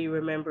want to be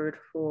remembered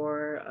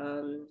for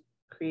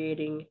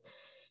creating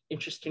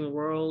interesting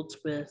worlds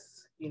with,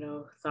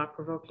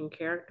 thought-provoking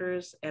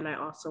characters. And I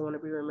also want to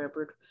be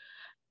remembered.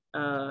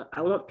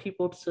 I want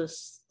people to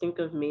think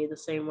of me the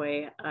same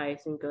way I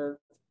think of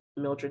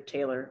Mildred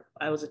Taylor.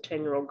 I was a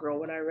 10-year-old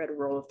girl when I read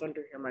Roll of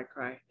Thunder, Hear My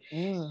Cry.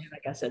 And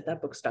like I said,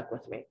 that book stuck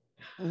with me.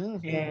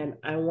 And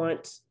I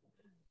want,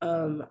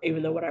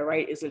 even though what I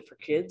write isn't for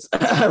kids,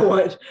 I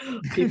want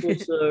people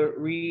to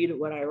read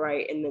what I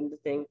write and then to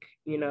think,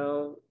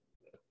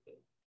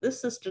 this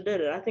sister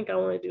did it. I think I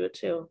want to do it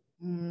too.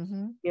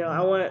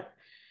 I want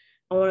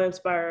to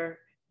inspire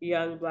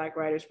young Black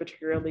writers,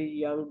 particularly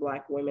young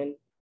Black women,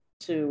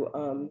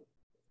 to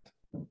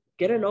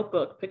get a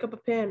notebook, pick up a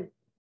pen,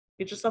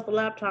 get yourself a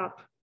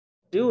laptop,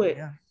 do it.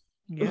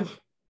 Just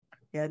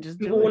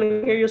people want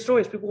to hear your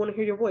stories. People want to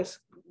hear your voice.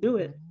 Do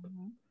it.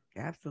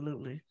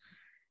 Absolutely.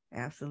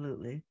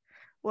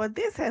 Well,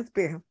 this has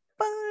been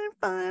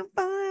fun,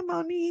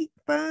 Monique.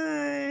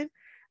 Fun.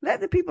 Let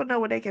the people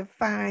know where they can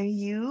find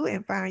you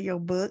and find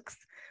your books,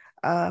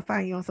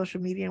 find you on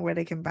social media, and where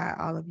they can buy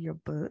all of your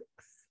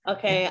books.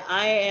 Okay,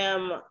 I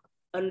am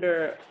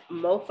under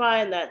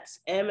MoFi, and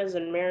that's M as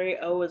in Mary,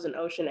 O as in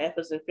Ocean, F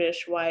as in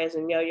Fish, Y as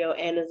in Yo-Yo,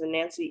 N as in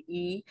Nancy,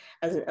 E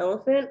as in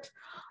Elephant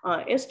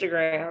on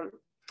Instagram.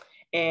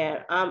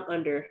 And I'm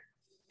under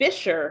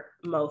Fisher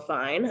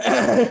Mofine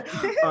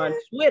on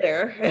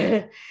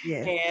Twitter.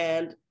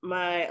 And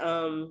my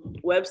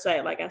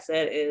website, like I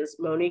said, is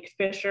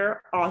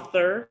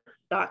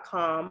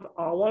MoniqueFisherAuthor.com,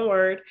 all one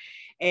word.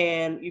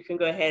 And you can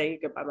go ahead and you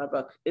can buy my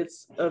book.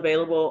 It's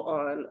available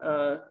on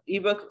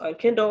ebook on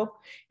Kindle,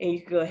 and you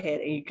can go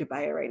ahead and you can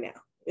buy it right now.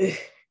 And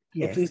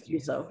please do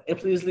so. And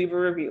please leave a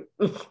review.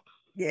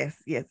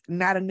 Yes.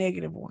 Not a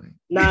negative one.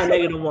 Not a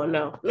negative one,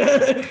 no.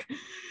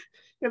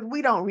 Because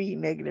we don't read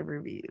negative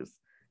reviews.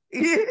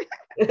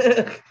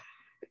 It's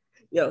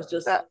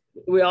just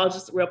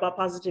we're about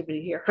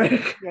positivity here.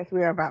 Yes,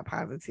 we are about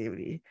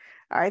positivity.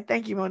 All right,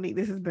 thank you, Monique.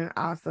 This has been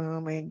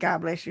awesome, and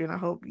God bless you. And I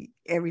hope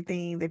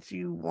everything that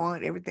you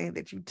want, everything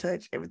that you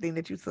touch, everything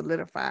that you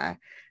solidify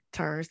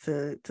turns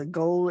to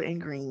gold and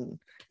green.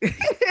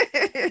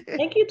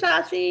 Thank you,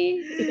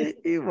 Tati.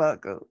 You're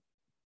welcome.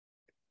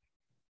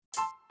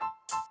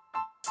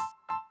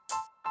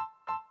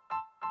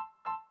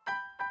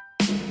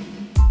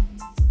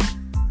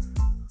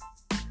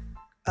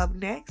 up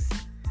next,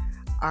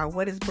 our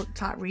What is Book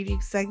Talk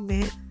Reading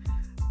segment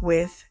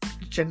with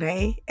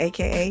Janae,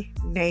 aka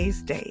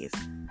Nays Days.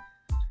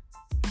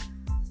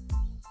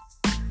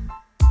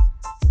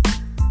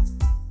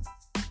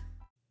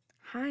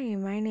 Hi,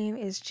 my name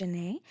is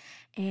Janae,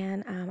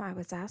 and I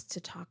was asked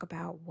to talk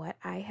about what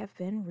I have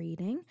been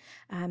reading,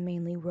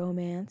 mainly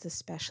romance,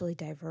 especially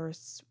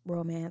diverse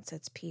romance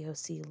that's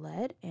POC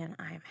led, and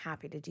I'm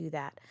happy to do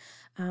that.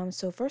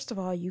 So, first of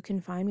all, you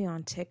can find me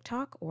on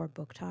TikTok or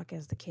Book Talk,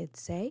 as the kids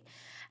say,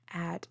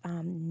 at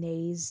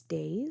Nays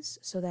Days.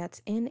 So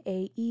that's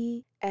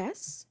NAESDAZE.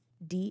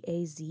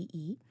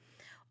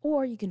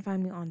 Or you can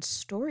find me on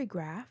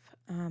Storygraph,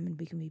 and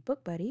we can be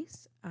book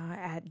buddies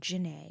at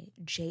Janae,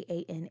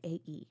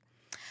 Janae.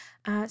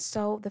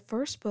 So the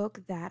first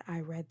book that I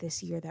read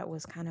this year that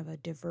was kind of a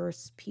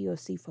diverse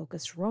POC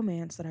focused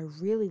romance that I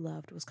really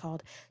loved was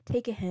called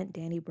Take a Hint,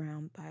 Danny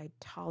Brown by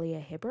Talia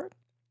Hibbert.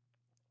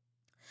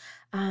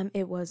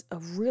 It was a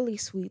really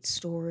sweet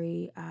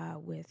story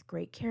with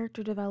great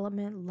character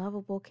development,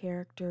 lovable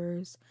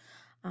characters.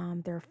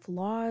 Their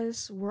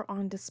flaws were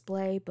on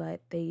display,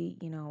 but they,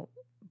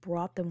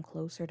 brought them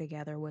closer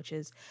together, which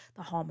is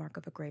the hallmark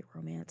of a great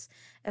romance.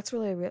 That's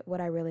really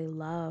what I really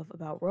love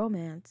about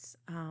romance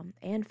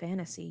and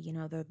fantasy.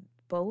 They're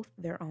both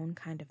their own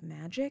kind of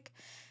magic,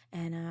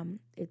 and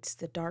it's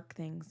the dark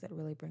things that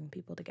really bring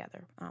people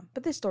together.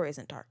 But this story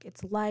isn't dark.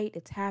 It's light,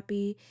 it's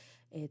happy,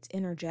 it's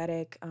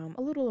energetic,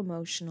 a little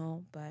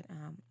emotional, but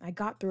I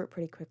got through it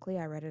pretty quickly.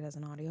 I read it as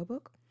an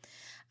audiobook.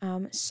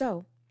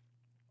 So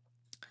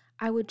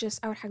I would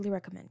highly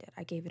recommend it.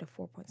 I gave it a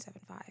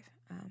 4.75.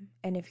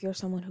 And if you're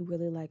someone who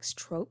really likes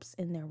tropes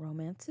in their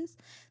romances,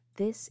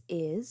 this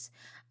is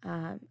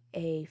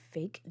a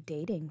fake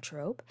dating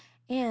trope.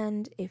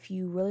 And if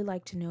you really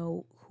like to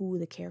know who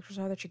the characters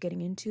are that you're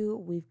getting into,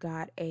 we've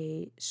got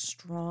a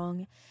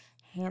strong,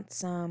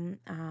 handsome,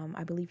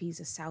 I believe he's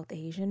a South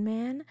Asian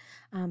man,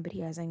 but he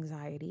has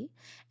anxiety.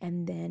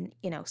 And then,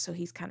 so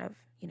he's kind of,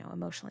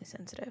 emotionally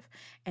sensitive.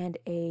 And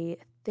a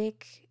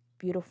thick,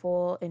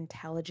 beautiful,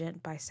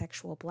 intelligent,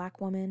 bisexual Black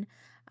woman.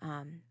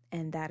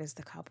 And that is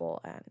the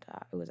couple. And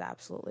it was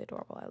absolutely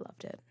adorable. I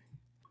loved it.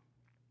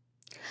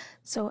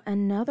 So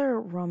another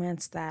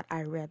romance that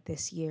I read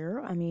this year,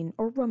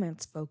 or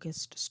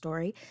romance-focused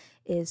story,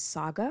 is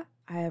Saga.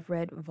 I have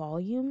read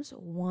volumes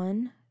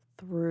 1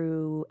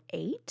 through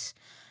 8.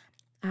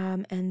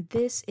 And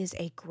this is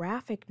a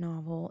graphic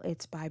novel.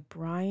 It's by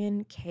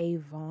Brian K.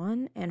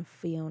 Vaughan and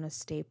Fiona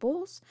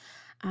Staples.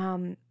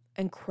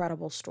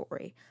 Incredible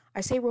story. I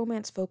say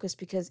romance focused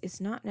because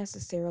it's not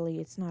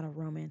a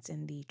romance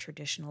in the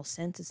traditional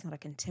sense. It's not a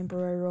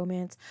contemporary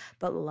romance,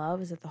 but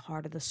love is at the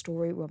heart of the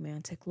story,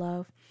 romantic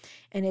love.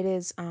 And it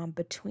is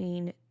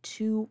between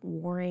two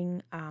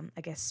warring,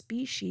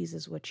 species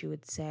is what you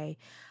would say.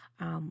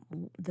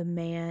 The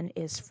man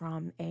is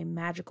from a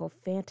magical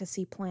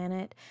fantasy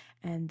planet,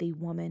 and the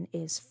woman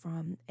is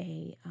from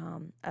a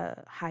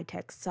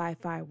high-tech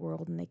sci-fi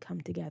world, and they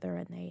come together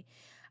and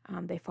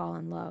they fall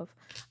in love.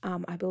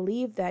 I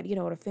believe that, in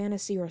a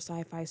fantasy or a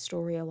sci-fi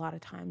story, a lot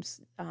of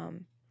times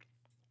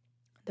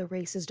the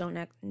races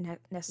don't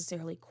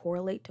necessarily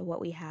correlate to what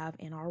we have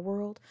in our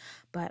world,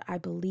 but I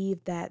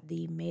believe that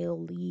the male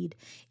lead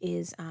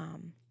is,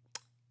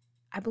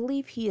 I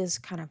believe he is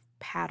kind of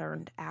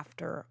patterned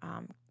after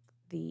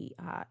the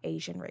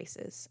Asian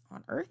races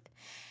on Earth.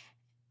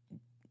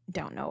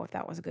 Don't know if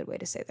that was a good way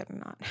to say that or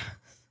not.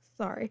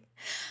 Sorry.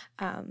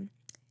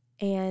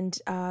 And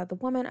the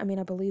woman,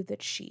 I believe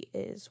that she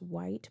is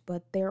white,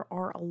 but there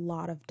are a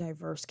lot of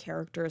diverse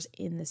characters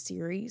in the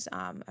series.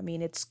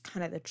 It's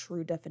kind of the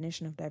true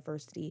definition of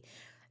diversity.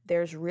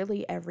 There's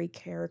really every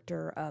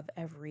character of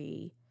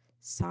every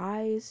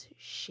size,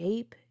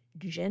 shape,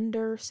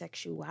 gender,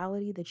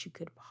 sexuality that you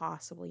could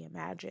possibly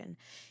imagine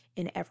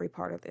in every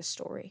part of this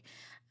story.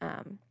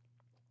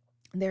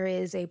 There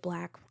is a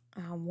Black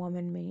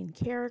woman main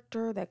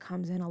character that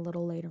comes in a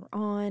little later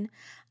on.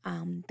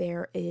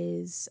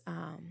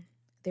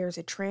 There's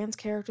a trans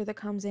character that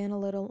comes in a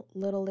little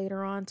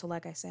later on. So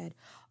like I said,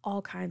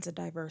 all kinds of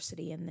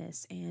diversity in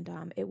this.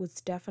 And it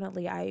was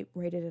definitely, I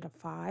rated it a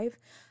 5.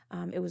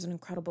 It was an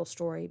incredible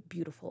story,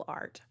 beautiful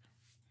art.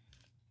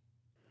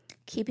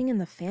 Keeping in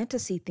the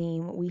fantasy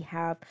theme, we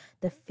have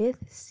The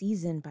 5th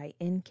Season by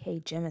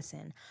N.K.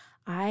 Jemisin.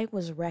 I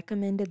was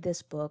recommended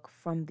this book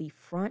from the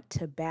front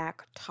to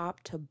back, top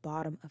to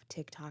bottom of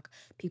TikTok.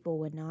 People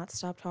would not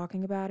stop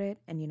talking about it.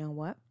 And you know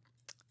what?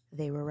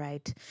 They were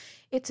right.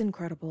 It's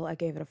incredible. I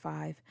gave it a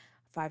 5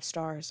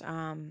 stars.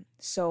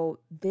 So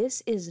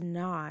this is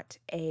not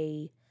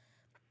a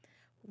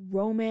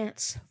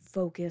romance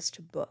focused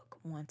book.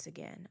 Once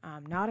again,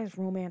 not as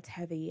romance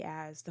heavy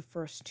as the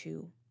first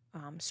 2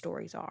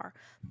 stories are,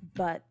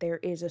 but there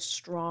is a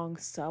strong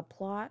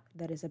subplot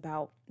that is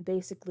about,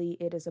 basically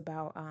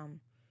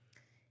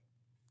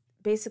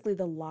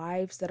the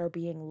lives that are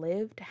being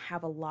lived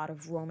have a lot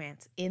of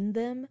romance in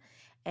them.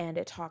 And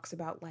it talks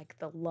about like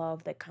the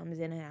love that comes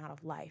in and out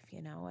of life,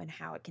 and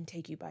how it can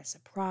take you by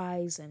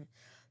surprise, and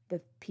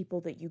the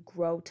people that you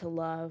grow to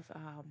love.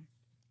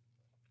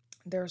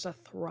 there's a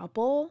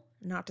throuple.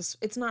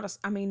 It's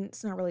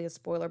not really a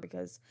spoiler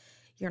because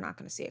you're not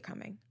going to see it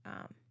coming.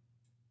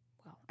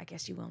 Well, I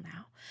guess you will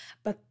now.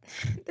 But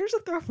there's a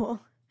throuple.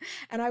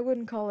 And I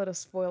wouldn't call it a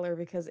spoiler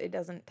because it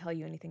doesn't tell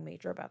you anything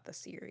major about the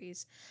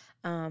series.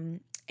 And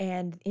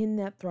in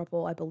that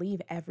throuple, I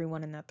believe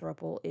everyone in that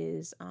throuple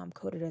is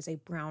coded as a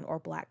brown or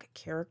black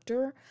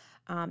character.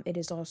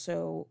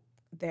 Several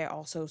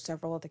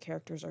of the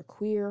characters are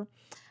queer.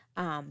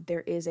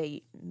 There is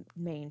a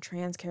main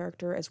trans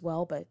character as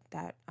well, but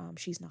that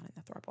she's not in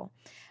the throuple.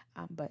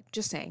 But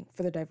just saying,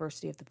 for the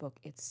diversity of the book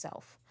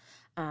itself.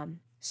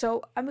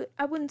 So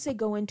I wouldn't say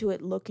go into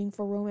it looking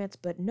for romance,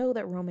 but know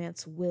that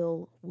romance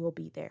will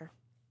be there.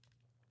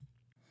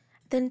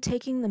 Then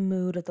taking the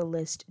mood of the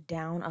list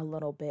down a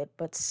little bit,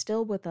 but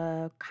still with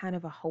a kind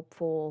of a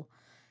hopeful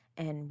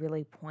and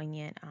really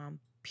poignant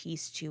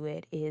piece to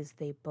it, is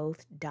They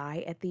Both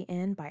Die at the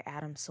End by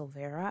Adam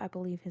Silvera, I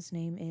believe his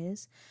name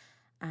is.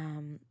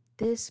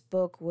 This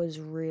book was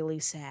really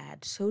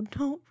sad, so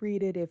don't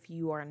read it if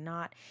you are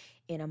not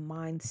in a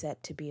mindset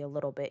to be a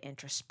little bit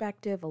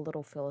introspective, a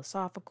little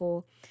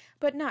philosophical,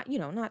 but not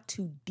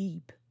too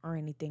deep or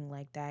anything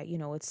like that.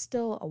 It's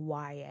still a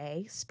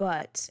YA,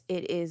 but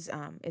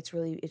it's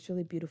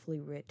really beautifully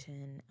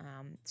written.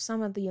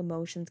 Some of the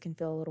emotions can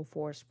feel a little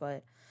forced,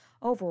 but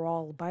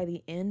overall, by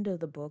the end of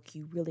the book,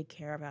 you really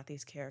care about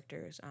these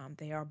characters.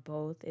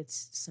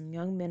 It's some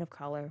young men of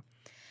color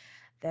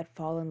that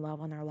fall in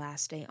love on their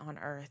last day on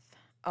Earth.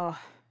 Oh,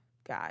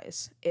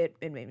 guys, it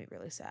made me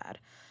really sad.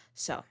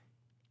 So,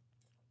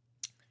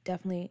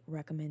 definitely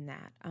recommend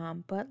that.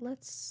 But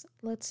let's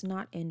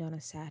not end on a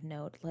sad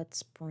note.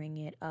 Let's bring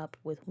it up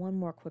with one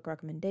more quick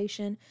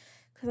recommendation,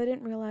 because I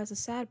didn't realize a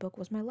sad book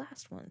was my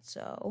last one.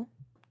 So,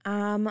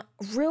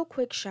 real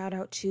quick shout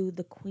out to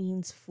The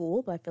Queen's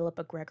Fool by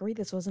Philippa Gregory.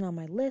 This wasn't on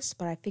my list,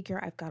 but I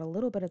figure I've got a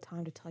little bit of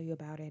time to tell you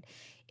about it.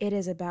 It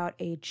is about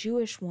a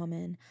Jewish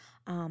woman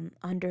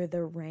under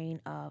the reign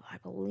of, I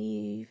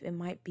believe it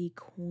might be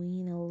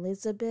Queen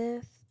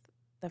Elizabeth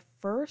the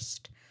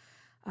First.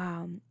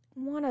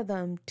 One of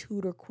them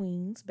Tudor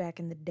queens back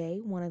in the day.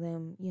 One of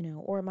them,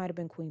 or it might have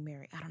been Queen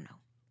Mary. I don't know.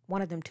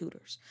 One of them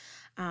Tudors.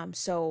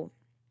 It's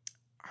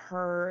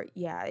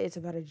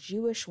about a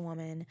Jewish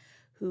woman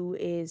who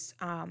is,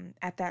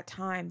 at that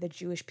time, the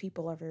Jewish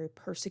people are very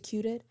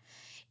persecuted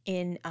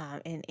in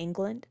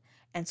England.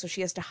 And so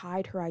she has to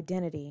hide her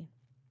identity.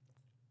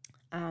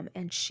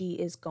 And she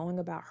is going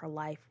about her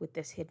life with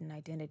this hidden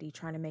identity,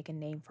 trying to make a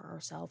name for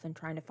herself and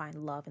trying to find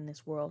love in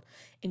this world.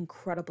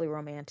 Incredibly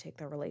romantic,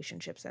 the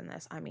relationships in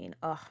this. I mean,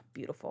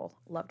 beautiful.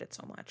 Loved it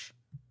so much.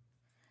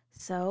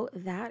 So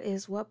that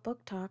is what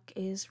Book Talk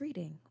is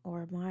reading,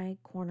 or my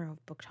corner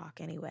of Book Talk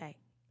anyway,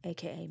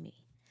 aka me.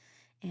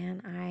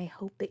 And I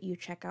hope that you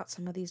check out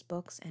some of these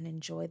books and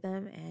enjoy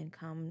them and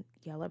come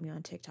yell at me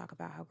on TikTok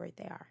about how great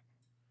they are.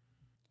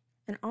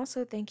 And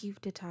also thank you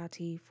to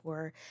Tati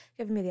for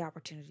giving me the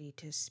opportunity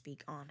to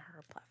speak on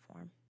her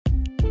platform.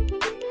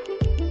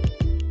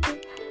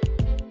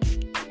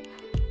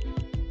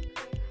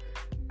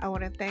 I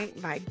want to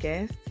thank my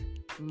guests,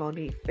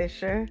 Monique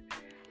Fisher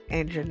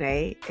and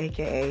Janae,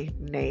 aka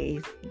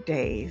Nays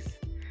Days.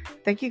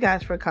 Thank you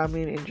guys for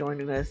coming and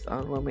joining us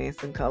on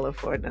Romance in Color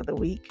for another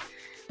week.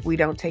 We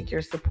don't take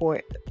your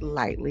support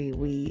lightly.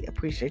 We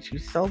appreciate you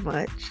so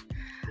much.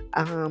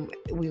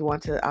 We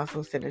want to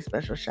also send a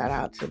special shout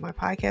out to my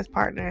podcast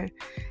partner,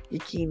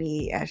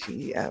 Yakini, as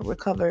she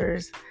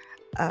recovers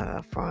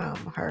from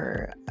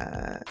her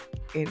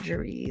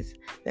injuries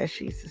that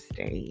she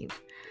sustained.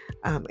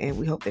 And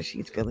we hope that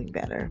she's feeling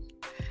better.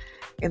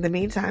 In the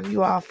meantime,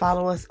 you all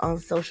follow us on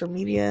social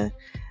media.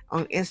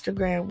 On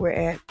Instagram, we're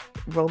at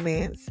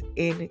Romance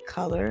in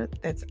Color.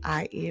 That's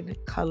I-N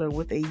Color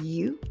with a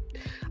U.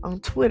 On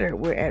Twitter,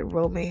 we're at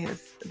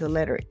Romance, the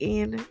letter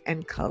N,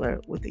 and Color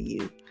with a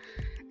U.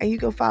 And you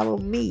can follow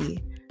me,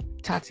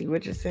 Tati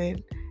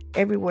Richardson,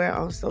 everywhere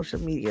on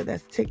social media.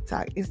 That's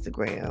TikTok,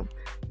 Instagram,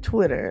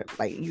 Twitter,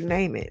 like you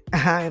name it.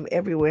 I am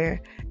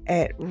everywhere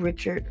at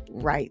Richard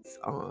Writes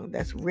On.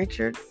 That's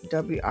Richard,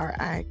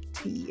 WRITESON,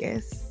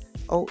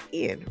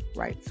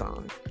 Writes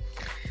On.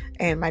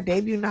 And my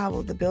debut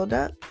novel, The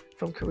Build-Up,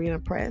 from Carina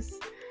Press,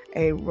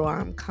 a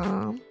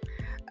rom-com,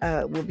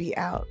 will be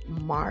out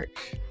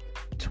March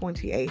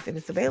 28th. And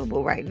it's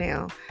available right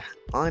now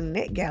on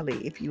NetGalley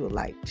if you would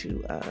like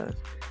to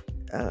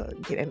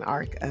get an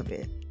arc of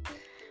it.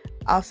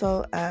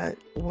 Also,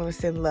 want to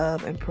send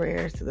love and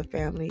prayers to the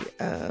family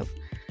of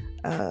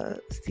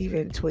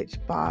Stephen Twitch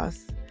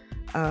Boss,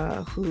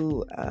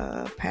 who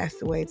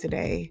passed away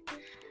today.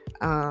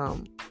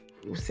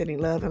 We're sending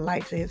love and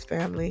light to his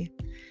family.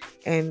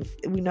 And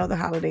we know the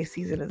holiday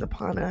season is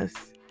upon us.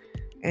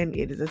 And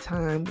it is a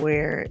time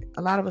where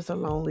a lot of us are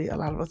lonely. A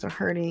lot of us are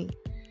hurting.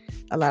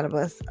 A lot of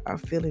us are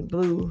feeling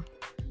blue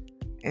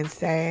and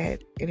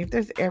sad. And if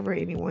there's ever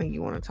anyone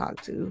you want to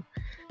talk to,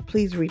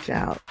 please reach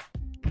out.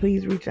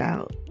 Please reach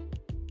out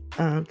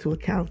to a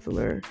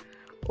counselor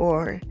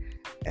or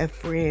a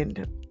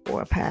friend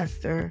or a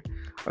pastor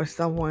or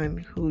someone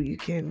who you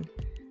can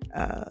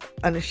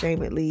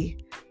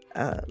unashamedly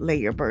lay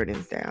your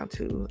burdens down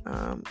to.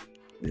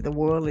 The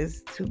world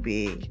is too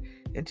big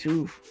and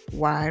too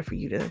wide for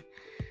you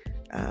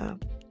to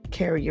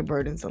carry your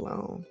burdens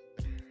alone.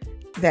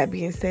 That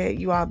being said,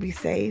 you all be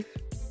safe.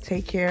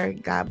 Take care.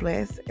 God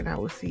bless. And I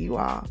will see you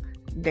all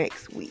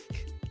next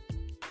week.